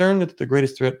concerned that they're the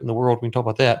greatest threat in the world, we can talk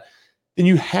about that, then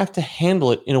you have to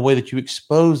handle it in a way that you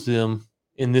expose them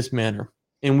in this manner.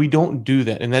 And we don't do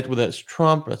that. And whether that's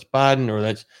Trump, or that's Biden, or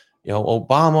that's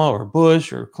Obama or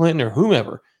Bush or Clinton or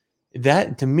whomever.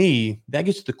 That, to me, that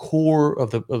gets to the core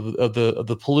of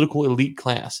the political elite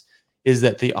class, is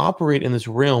that they operate in this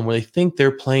realm where they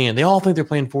all think they're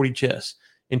playing 4D chess.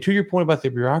 And to your point about the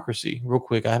bureaucracy, real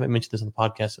quick, I haven't mentioned this on the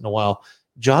podcast in a while.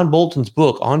 John Bolton's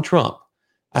book on Trump,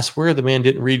 I swear the man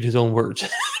didn't read his own words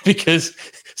because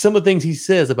some of the things he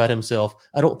says about himself,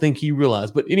 I don't think he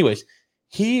realized. But anyways,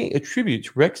 he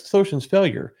attributes Rex Tillerson's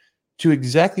failure to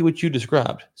exactly what you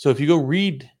described. So if you go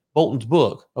read Bolton's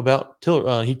book about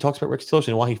he talks about Rex Tillerson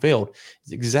and why he failed.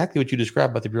 It's exactly what you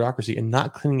described about the bureaucracy and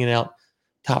not cleaning it out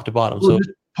top to bottom. Well,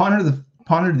 so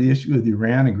ponder the issue of the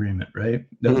Iran agreement, right?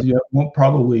 That was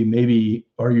probably, maybe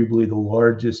arguably, the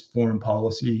largest foreign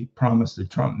policy promise that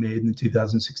Trump made in the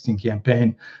 2016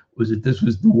 campaign, was that this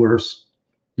was the worst,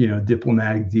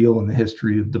 diplomatic deal in the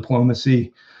history of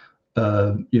diplomacy.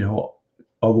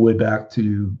 All the way back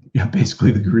to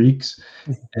basically the Greeks,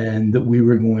 and that we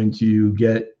were going to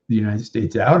get the United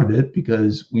States out of it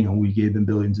because, we gave them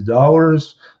billions of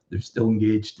dollars. They're still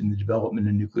engaged in the development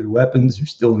of nuclear weapons. They're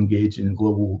still engaged in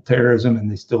global terrorism, and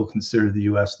they still consider the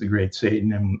U.S. the great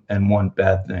Satan and want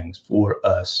bad things for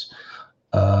us.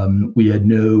 We had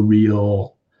no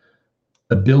real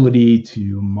ability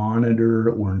to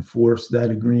monitor or enforce that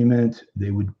agreement.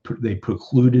 They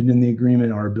precluded in the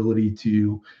agreement our ability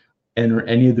to enter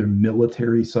any of their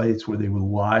military sites where they would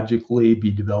logically be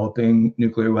developing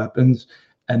nuclear weapons.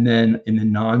 And then in the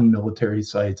non-military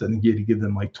sites, I think you had to give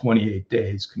them like 28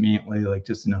 days, conveniently, like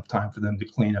just enough time for them to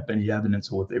clean up any evidence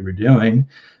of what they were doing.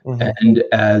 Mm-hmm. And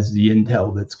as the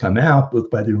intel that's come out, both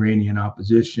by the Iranian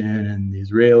opposition and the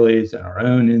Israelis and our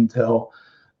own intel,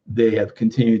 they have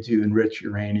continued to enrich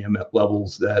uranium at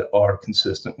levels that are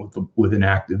consistent with an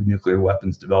active nuclear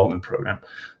weapons development program.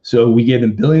 So we gave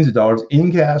them billions of dollars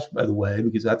in cash, by the way,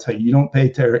 because that's how you don't pay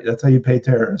that's how you pay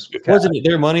terrorists. Wasn't it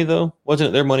their money though? Wasn't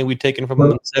it their money we'd taken from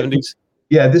them in the 70s?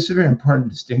 Yeah, this is a very important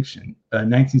distinction.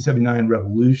 1979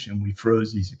 revolution, we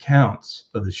froze these accounts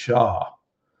of the Shah,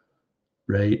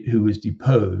 right, who was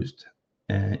deposed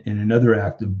in another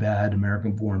act of bad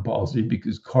American foreign policy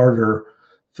because Carter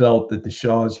felt that the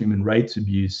Shah's human rights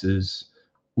abuses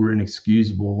were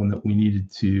inexcusable and that we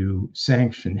needed to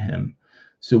sanction him.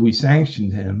 So we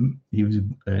sanctioned him. He was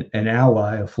an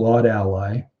ally, a flawed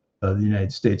ally of the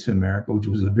United States of America, which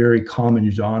was a very common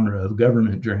genre of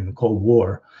government during the Cold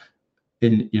War.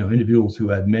 Individuals who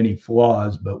had many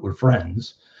flaws but were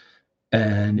friends.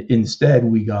 And instead,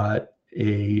 we got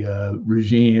a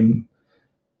regime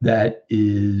that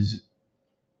is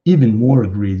even more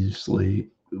egregiously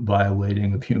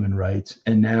violating of human rights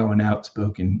and now an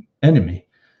outspoken enemy,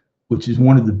 which is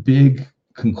one of the big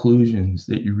conclusions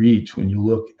that you reach when you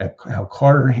look at how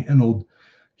Carter handled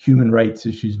human rights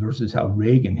issues versus how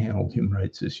Reagan handled human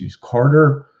rights issues.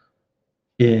 Carter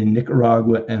in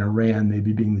Nicaragua and Iran,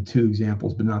 maybe being the two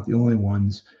examples, but not the only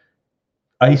ones,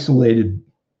 isolated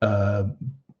both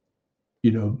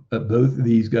of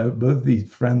these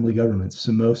friendly governments,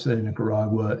 Somoza in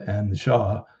Nicaragua and the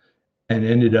Shah, and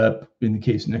ended up, in the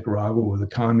case of Nicaragua, with a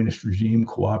communist regime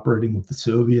cooperating with the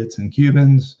Soviets and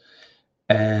Cubans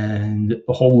and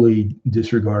wholly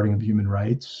disregarding of human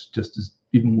rights, just as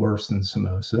even worse than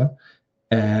Somoza.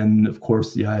 And of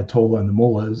course, the Ayatollah and the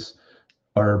mullahs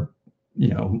are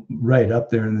right up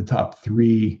there in the top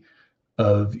 3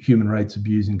 of human rights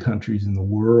abusing countries in the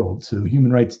world. So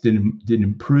human rights didn't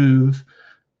improve.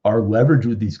 Our leverage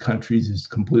with these countries is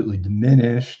completely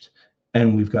diminished,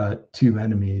 and we've got 2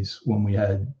 enemies when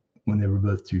they were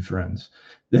both 2 friends.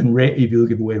 Then if you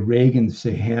look at the way Reagan,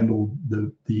 say, handled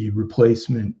the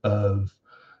replacement of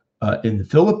in the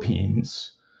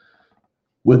Philippines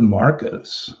with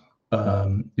Marcos,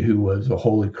 who was a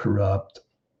wholly corrupt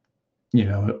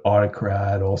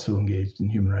autocrat, also engaged in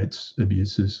human rights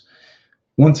abuses.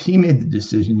 Once he made the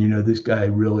decision, this guy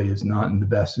really is not in the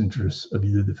best interests of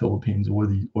either the Philippines or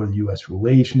the U.S.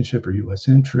 relationship or U.S.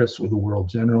 interests or the world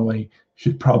generally,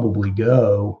 should probably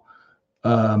go.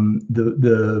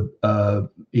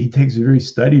 He takes a very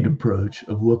studied approach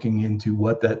of looking into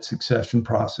what that succession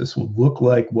process would look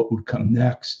like, what would come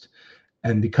next.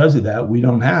 And because of that, we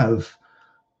don't have,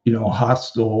 a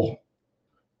hostile,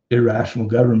 irrational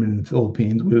government in the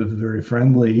Philippines. We have a very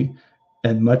friendly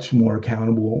and much more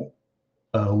accountable,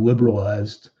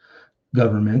 liberalized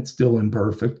government, still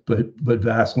imperfect, but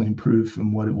vastly improved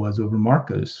from what it was over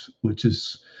Marcos, which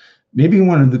is maybe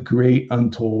one of the great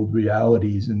untold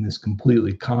realities in this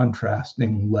completely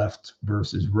contrasting left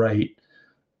versus right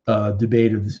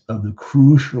debate of the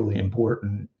crucially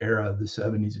important era of the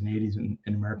 70s and 80s in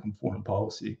American foreign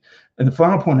policy. And the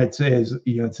final point I'd say is,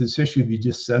 it's this issue of you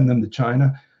just send them to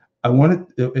China.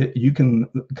 You can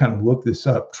kind of look this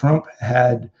up. Trump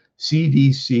had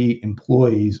CDC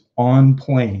employees on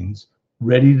planes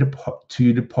ready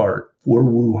to depart for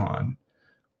Wuhan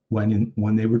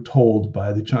when they were told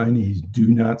by the Chinese, do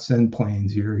not send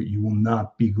planes here. You will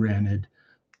not be granted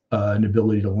an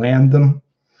ability to land them,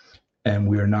 and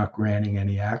we are not granting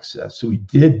any access. So he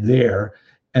did there.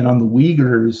 And on the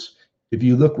Uyghurs, if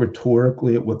you look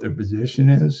rhetorically at what their position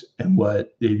is and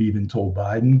what they've even told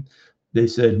Biden, they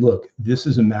said, look, this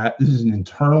is an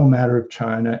internal matter of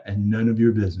China and none of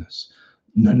your business.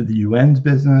 None of the UN's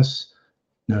business,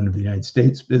 none of the United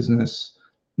States business,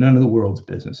 none of the world's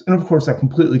business. And of course, that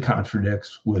completely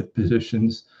contradicts with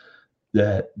positions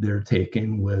that they're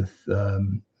taking with,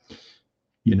 in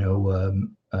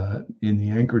the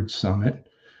Anchorage summit,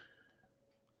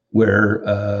 where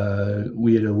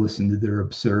we had to listen to their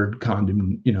absurd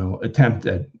attempt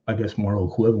at, I guess,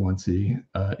 moral equivalency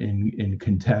in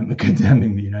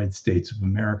condemning the United States of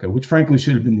America, which frankly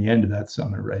should have been the end of that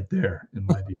summit right there, in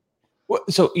my view. Well,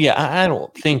 so yeah, I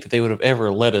don't think that they would have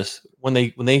ever let us when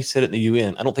they said it in the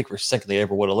UN. I don't think for a second they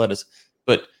ever would have let us.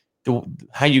 But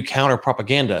how you counter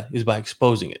propaganda is by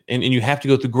exposing it, and you have to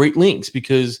go through great lengths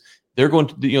because they're going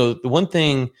to, the one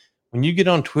thing when you get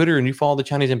on Twitter and you follow the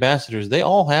Chinese ambassadors, they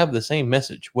all have the same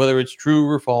message, whether it's true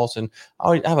or false. And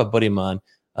I have a buddy of mine,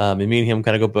 and me and him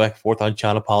kind of go back and forth on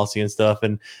China policy and stuff.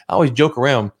 And I always joke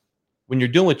around when you're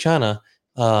dealing with China.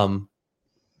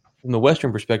 from the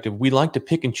Western perspective, we like to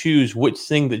pick and choose which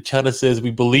thing that China says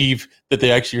we believe that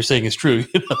they actually are saying is true.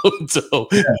 So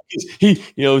he,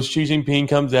 Xi Jinping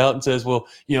comes out and says, well,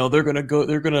 they're going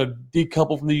to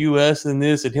decouple from the U.S. and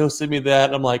this, and he'll send me that.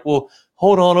 And I'm like, well,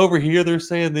 hold on, over here they're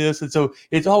saying this. And so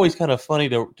it's always kind of funny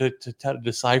to try to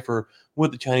decipher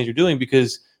what the Chinese are doing,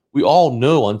 because we all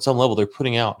know on some level they're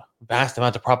putting out vast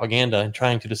amounts of propaganda, and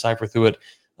trying to decipher through it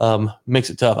makes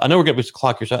it tough. I know we're getting to the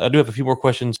clock here, so I do have a few more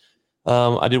questions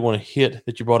I did want to hit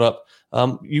that you brought up.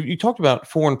 You talked about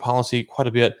foreign policy quite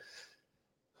a bit.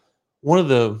 One of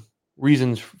the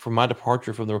reasons for my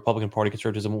departure from the Republican Party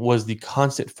conservatism was the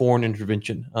constant foreign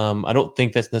intervention. I don't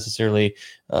think that's necessarily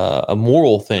a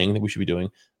moral thing that we should be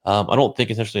doing. I don't think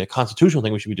it's necessarily a constitutional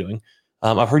thing we should be doing.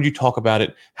 I've heard you talk about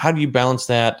it. How do you balance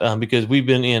that? Because we've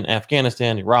been in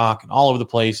Afghanistan, Iraq, and all over the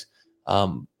place.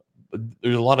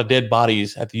 There's a lot of dead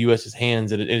bodies at the U.S.'s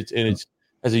hands, and it's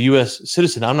as a U.S.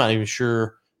 citizen, I'm not even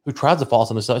sure who tries to false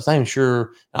on this stuff. It's not even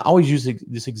sure. I always use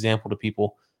this example to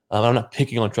people. I'm not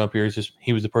picking on Trump here. It's just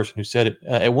he was the person who said it.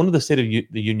 At one of the State of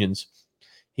the Unions,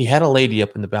 he had a lady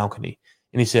up in the balcony,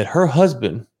 and he said her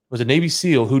husband was a Navy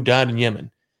SEAL who died in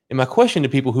Yemen. And my question to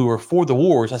people who are for the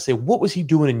wars, I say, what was he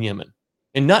doing in Yemen?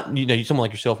 And not, someone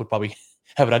like yourself would probably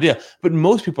have an idea, but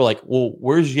most people are like, well,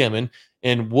 where's Yemen?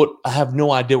 And I have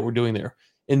no idea what we're doing there.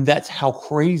 And that's how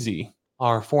crazy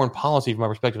our foreign policy, from my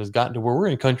perspective, has gotten to where we're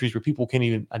in countries where people can't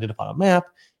even identify a map,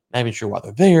 not even sure why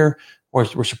they're there, or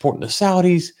we're supporting the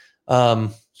Saudis.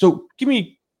 So give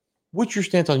me, what's your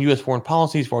stance on U.S. foreign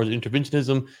policy as far as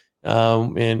interventionism,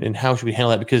 and how should we handle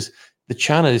that? Because the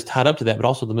China is tied up to that, but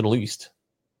also the Middle East.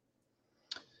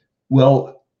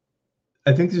 Well,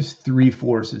 I think there's three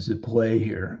forces at play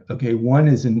here. Okay, one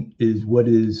is what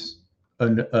is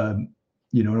an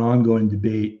ongoing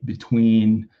debate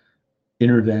between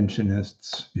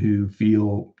interventionists who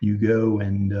feel you go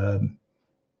and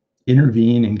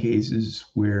intervene in cases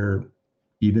where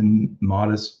even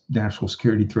modest national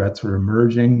security threats are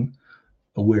emerging,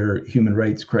 where human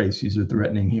rights crises are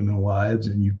threatening human lives,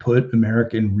 and you put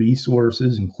American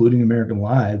resources, including American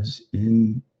lives,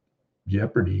 in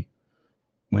jeopardy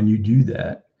when you do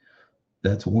that.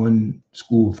 That's one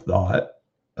school of thought.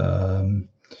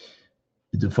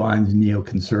 It defines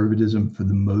neoconservatism for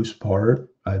the most part.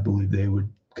 I believe they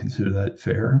would consider that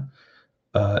fair.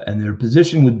 And their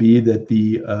position would be that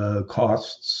the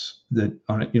costs, that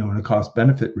on a cost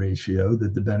benefit ratio,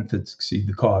 that the benefits exceed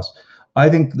the cost. I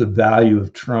think the value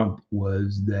of Trump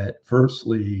was that,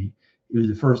 firstly, he was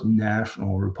the first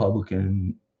national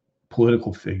Republican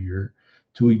political figure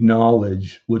to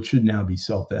acknowledge what should now be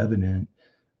self-evident,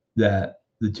 that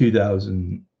the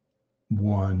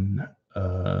 2001,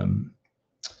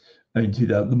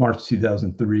 the March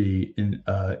 2003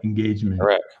 engagement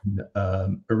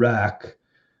in Iraq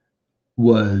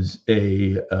was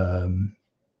a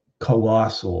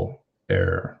colossal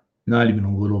error, not even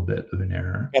a little bit of an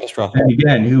error. Catastrophic. And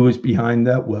again, who was behind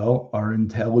that? Well, our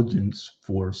intelligence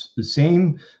force, the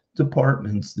same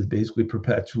departments that basically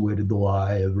perpetuated the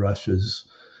lie of Russia's,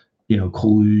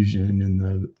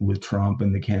 collusion with Trump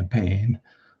and the campaign.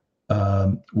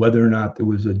 Whether or not there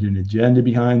was an agenda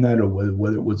behind that, or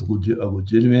whether it was a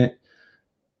legitimate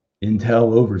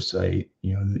intel oversight,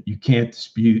 you can't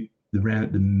dispute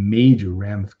the major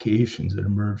ramifications that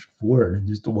emerged for it. And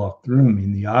just to walk through,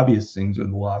 the obvious things are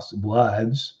the loss of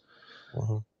lives,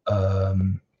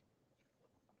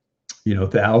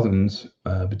 thousands,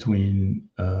 between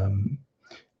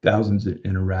thousands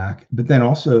in Iraq, but then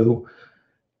also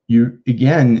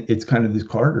it's kind of this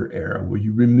Carter era where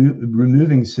you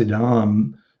removing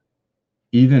Saddam,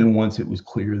 even once it was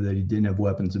clear that he didn't have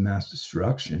weapons of mass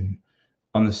destruction.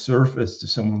 On the surface, to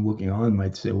someone looking on,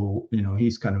 might say, well,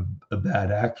 he's kind of a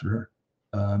bad actor,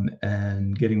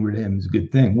 and getting rid of him is a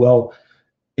good thing. Well,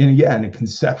 and again, in a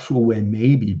conceptual way,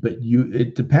 maybe, but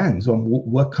it depends on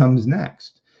what comes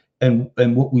next. And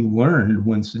what we learned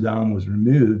when Saddam was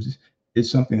removed is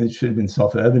something that should have been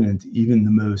self-evident to even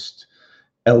the most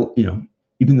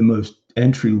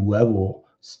entry-level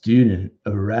student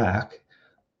of Iraq.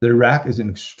 That Iraq is an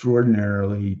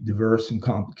extraordinarily diverse and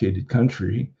complicated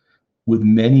country with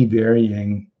many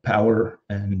varying power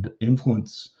and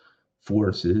influence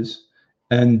forces,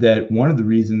 and that one of the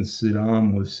reasons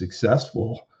Saddam was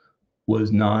successful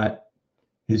was not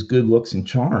his good looks and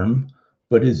charm,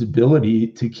 but his ability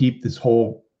to keep this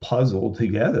whole puzzle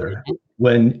together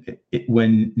when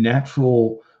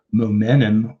natural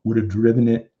momentum would have driven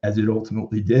it, as it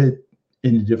ultimately did,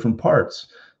 into different parts.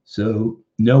 So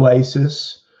no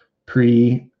ISIS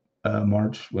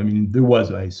pre-March. There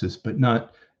was ISIS, but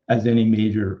not as any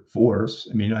major force.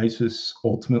 ISIS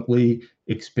ultimately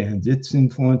expands its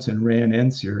influence in Iran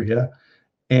and Syria,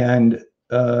 and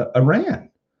Iran,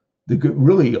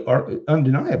 really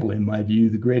undeniably, in my view,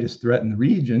 the greatest threat in the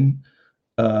region,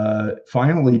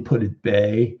 finally put at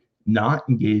bay, not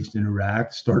engaged in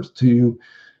Iraq, starts to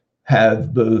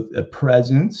have both a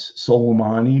presence,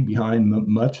 Soleimani behind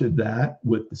much of that,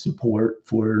 with the support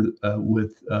for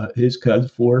with his Quds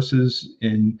forces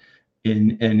and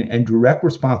direct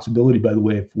responsibility, by the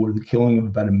way, for the killing of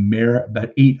about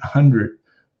 800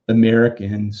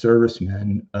 American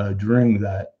servicemen during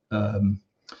that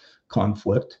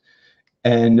conflict,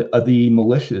 and the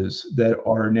militias that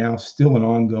are now still an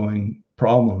ongoing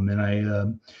problem. And I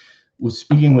was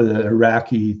speaking with an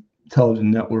Iraqi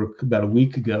television network about a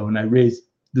week ago, and I raised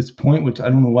this point, which I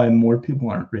don't know why more people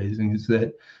aren't raising, is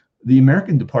that the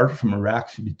American departure from Iraq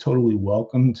should be totally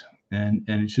welcomed, and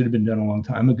it should have been done a long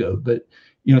time ago. But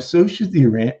so should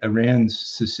the Iran's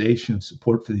cessation of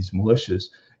support for these militias.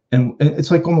 And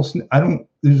it's like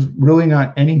there's really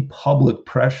not any public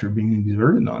pressure being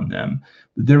exerted on them.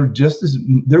 There were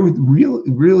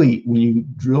really, when you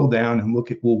drill down and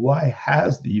look at, well, why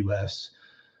has the U.S.,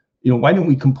 why didn't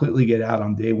we completely get out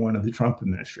on day one of the Trump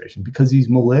administration? Because these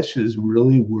militias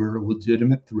really were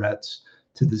legitimate threats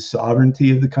to the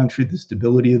sovereignty of the country, the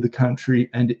stability of the country,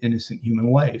 and innocent human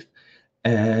life.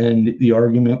 And the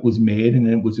argument was made, and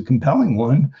it was a compelling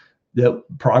one, that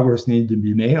progress needed to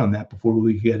be made on that before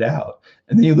we could get out.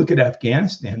 And then you look at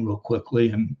Afghanistan real quickly,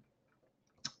 and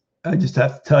I just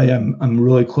have to tell you, I'm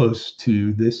really close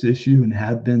to this issue and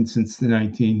have been since the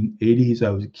 1980s. I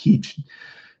was a key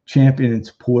champion and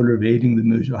supporter of aiding the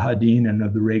Mujahideen and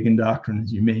of the Reagan Doctrine,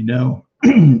 as you may know.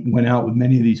 Went out with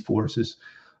many of these forces,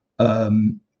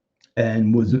 and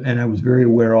I was very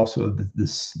aware also of the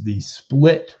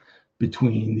split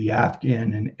between the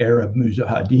Afghan and Arab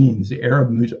Mujahideens. The Arab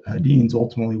Mujahideens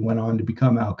ultimately went on to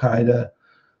become Al Qaeda.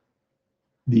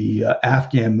 The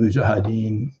Afghan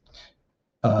Mujahideen,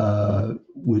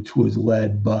 which was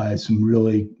led by some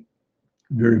really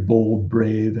very bold,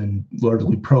 brave, and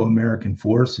largely pro-American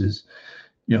forces,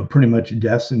 pretty much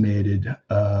decimated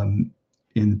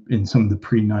in some of the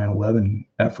pre-9/11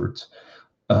 efforts.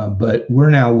 But we're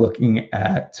now looking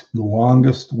at the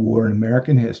longest war in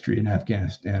American history in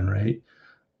Afghanistan, right?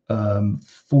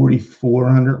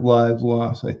 4,400 lives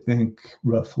lost, I think,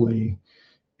 roughly,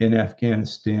 in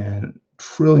Afghanistan.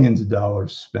 Trillions of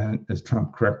dollars spent, as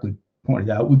Trump correctly pointed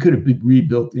out. We could have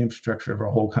rebuilt the infrastructure of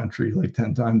our whole country like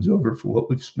 10 times over for what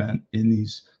we've spent in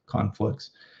these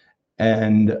conflicts.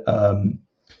 And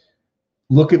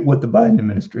look at what the Biden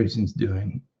administration is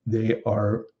doing. They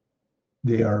are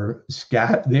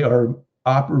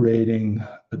operating,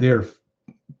 they're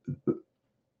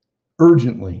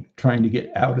urgently trying to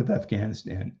get out of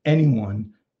Afghanistan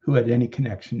anyone who had any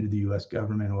connection to the US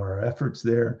government or our efforts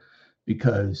there,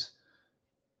 because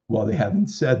while they haven't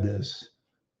said this,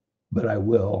 but I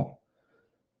will,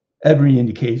 every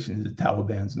indication is the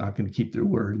Taliban's not going to keep their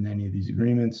word in any of these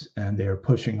agreements, and they are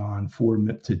pushing on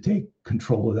to take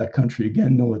control of that country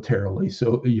again militarily.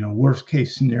 So, worst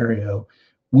case scenario,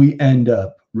 we end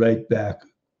up right back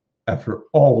after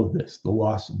all of this, the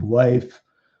loss of life,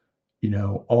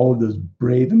 all of those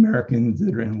brave Americans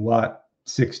that are in Lot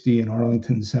 60 in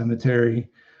Arlington Cemetery,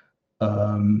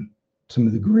 some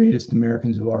of the greatest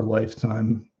Americans of our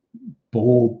lifetime,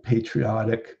 bold,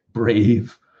 patriotic,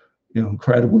 brave,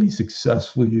 incredibly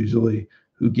successful usually,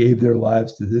 who gave their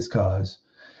lives to this cause,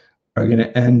 are going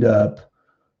to end up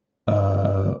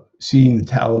seeing the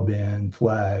Taliban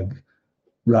flag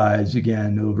rise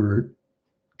again over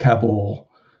Kabul,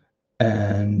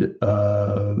 and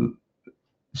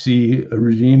see a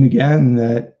regime again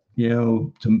that,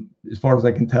 as far as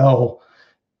I can tell,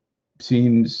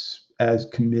 seems as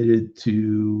committed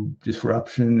to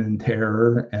disruption and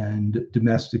terror and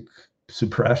domestic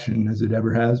suppression as it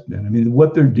ever has been. I mean,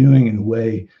 what they're doing in the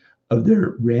way of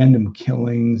their random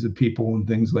killings of people and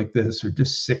things like this are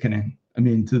just sickening. I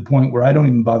mean, to the point where I don't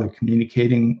even bother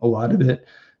communicating a lot of it,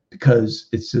 because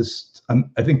it's just,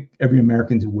 I think every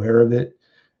American's aware of it,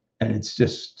 and it's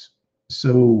just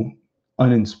so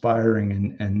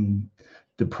uninspiring and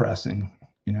depressing,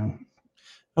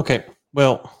 Okay,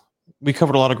 well, we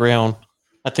covered a lot of ground.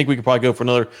 I think we could probably go for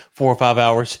another 4 or 5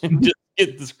 hours and just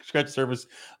get the scratch surface.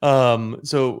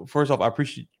 So first off, I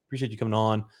appreciate you coming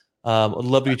on. I'd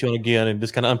love to get you on again and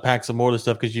just kind of unpack some more of the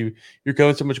stuff, because you're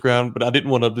covering so much ground, but I didn't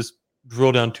want to just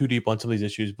drill down too deep on some of these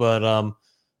issues. But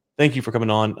thank you for coming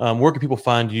on. Where can people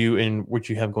find you and what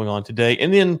you have going on today?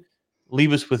 And then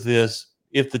leave us with this.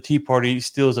 If the Tea Party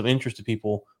still is of interest to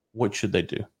people, what should they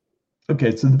do?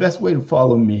 Okay, so the best way to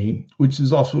follow me, which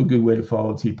is also a good way to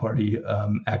follow Tea Party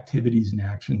activities and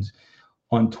actions,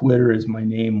 on Twitter is my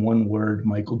name, one word,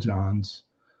 Michael Johns.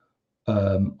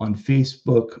 On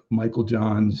Facebook, Michael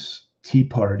Johns Tea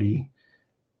Party,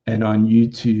 and on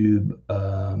YouTube,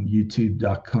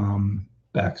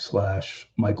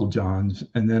 youtube.com/Michael Johns.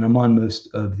 And then I'm on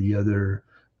most of the other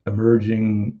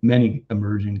many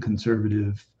emerging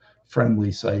conservative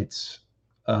friendly sites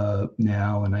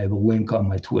now, and I have a link on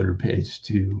my Twitter page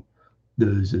to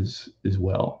those as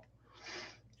well.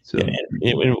 So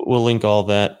we'll link all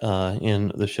that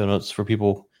in the show notes for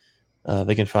people.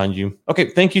 They can find you.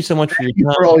 Okay, thank you so much for your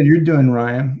time. For all you're doing,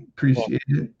 Ryan. Appreciate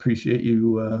it. Appreciate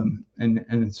you, and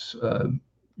it's an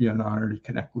honor to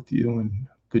connect with you, and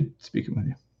good speaking with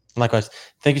you. Likewise.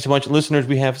 Thank you so much, listeners.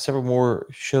 We have several more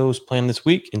shows planned this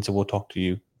week, and so we'll talk to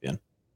you